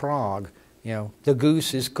back to Prague. The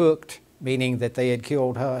goose is cooked, meaning that they had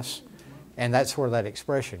killed Huss. And that's where that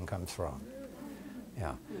expression comes from.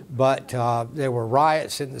 Yeah. But there were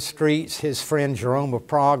riots in the streets. His friend Jerome of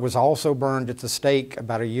Prague was also burned at the stake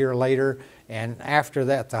about a year later. And after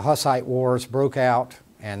that, the Hussite Wars broke out,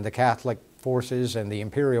 and the Catholic forces and the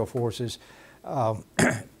imperial forces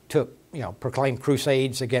proclaimed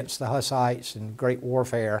crusades against the Hussites and great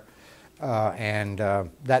warfare. And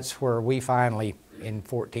that's where we finally, in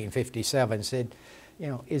 1457, said, you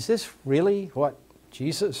know, is this really what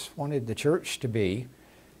Jesus wanted the church to be?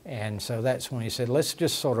 And so that's when he said, let's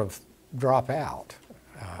just sort of drop out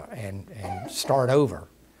and start over.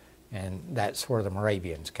 And that's where the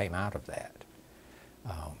Moravians came out of that.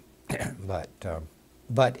 But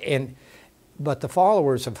the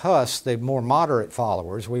followers of Huss, the more moderate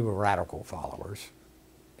followers, we were radical followers.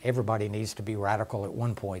 Everybody needs to be radical at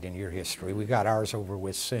one point in your history. We got ours over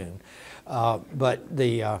with soon. But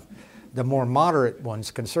the more moderate ones,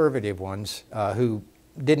 conservative ones, who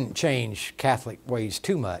didn't change Catholic ways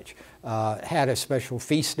too much, had a special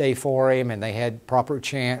feast day for him, and they had proper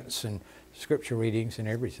chants and scripture readings and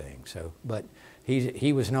everything. So, but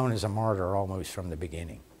he was known as a martyr almost from the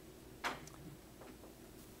beginning.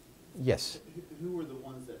 Yes. Who were the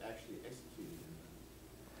ones that actually executed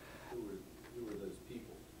him? Who were those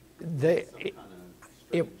people? Some kind of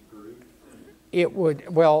strange group?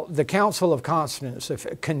 Well, the Council of Constance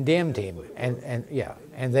condemned him,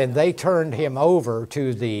 and then they turned him over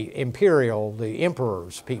to the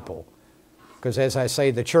emperor's people, because as I say,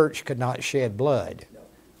 the church could not shed blood,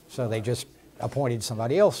 so they just appointed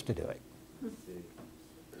somebody else to do it.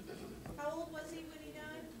 How old was he when he died?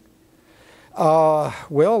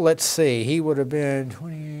 Well, let's see. He would have been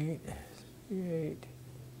 28,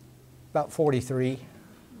 about 43,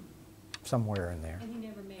 somewhere in there. And he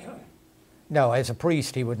never married? No, as a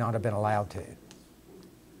priest, he would not have been allowed to.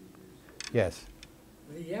 Yes.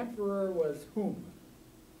 The emperor was whom?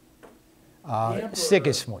 emperor-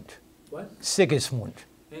 Sigismund. What? Sigismund.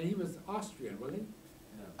 And he was Austrian, wasn't he?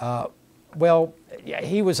 Well, yeah,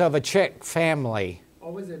 he was of a Czech family.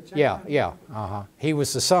 Or was it Czech? Yeah. He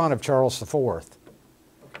was the son of Charles IV,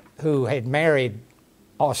 who had married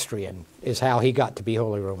Austrian, is how he got to be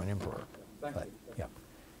Holy Roman Emperor. Thank But, you. yeah.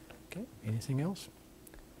 Okay, anything else? I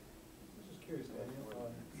was just curious, Daniel, I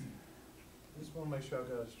just want to make sure I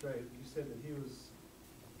got it straight. You said that he was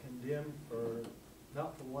condemned for,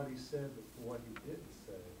 not for what he said, but for what he didn't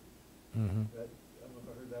say. Mm-hmm. That, I don't know if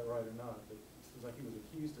I heard that right or not, but it seems like he was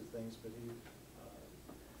accused of things, but he,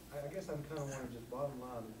 I guess I'm kind of wondering, just bottom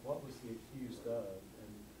line, what was he accused of,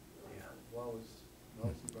 and why was he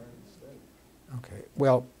burned at the stake? Okay.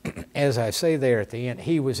 Well, as I say there at the end,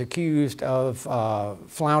 he was accused of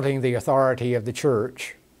flaunting the authority of the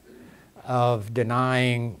church, of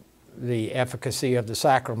denying the efficacy of the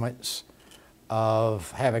sacraments,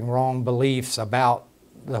 of having wrong beliefs about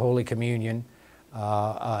the Holy Communion,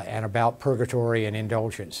 and about purgatory and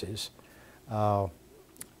indulgences.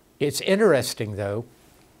 It's interesting, though,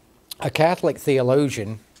 a Catholic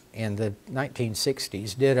theologian in the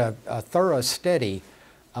 1960s did a thorough study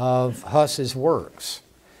of Huss's works.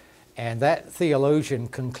 And that theologian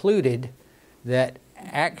concluded that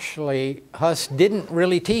actually Huss didn't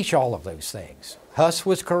really teach all of those things. Huss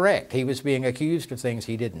was correct. He was being accused of things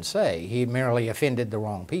he didn't say. He merely offended the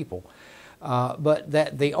wrong people. But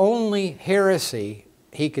that the only heresy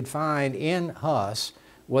he could find in Huss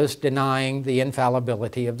was denying the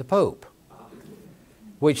infallibility of the Pope,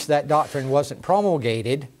 which that doctrine wasn't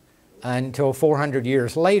promulgated until 400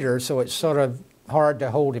 years later, so it's sort of hard to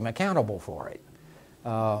hold him accountable for it.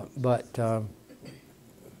 But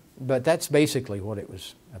that's basically what it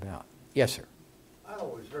was about. Yes, sir. I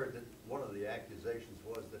always heard that one of the accusations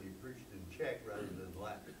was that he preached in Czech rather than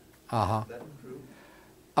Latin. Uh-huh. Is that true?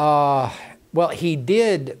 Well, he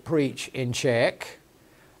did preach in Czech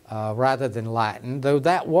rather than Latin, though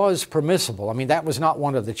that was permissible. I mean, that was not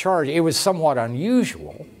one of the charges. It was somewhat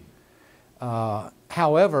unusual.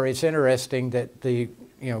 However, it's interesting that the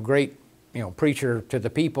great preacher to the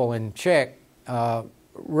people in Czech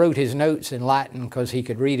wrote his notes in Latin because he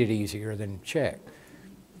could read it easier than Czech.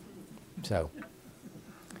 So,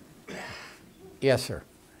 yes, sir.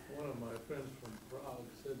 One of my friends from Prague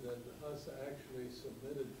said that Huss actually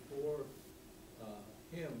submitted 4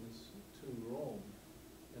 hymns to Rome,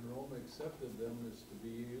 and Rome accepted them as to be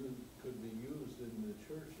used, could be used in the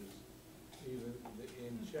churches. Even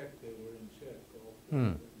in Czech, they were in Czech. All 4 of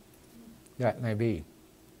them. That may be.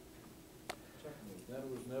 That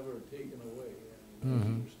was never taken away.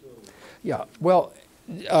 Mm-hmm. Still... Yeah, well,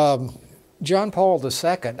 John Paul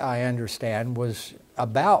II, I understand, was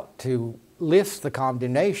about to lift the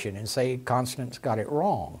condemnation and say Constance got it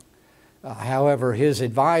wrong. However, his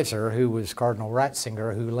advisor, who was Cardinal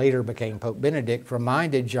Ratzinger, who later became Pope Benedict,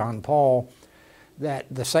 reminded John Paul that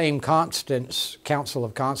the same Council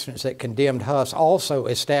of Constance that condemned Huss also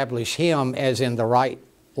established him as in the right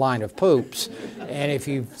line of popes. And if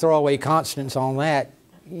you throw away Constance on that,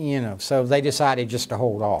 so they decided just to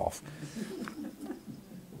hold off.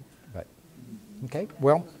 But, okay,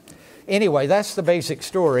 well, Anyway, that's the basic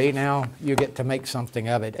story. Now you get to make something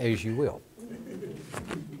of it as you will.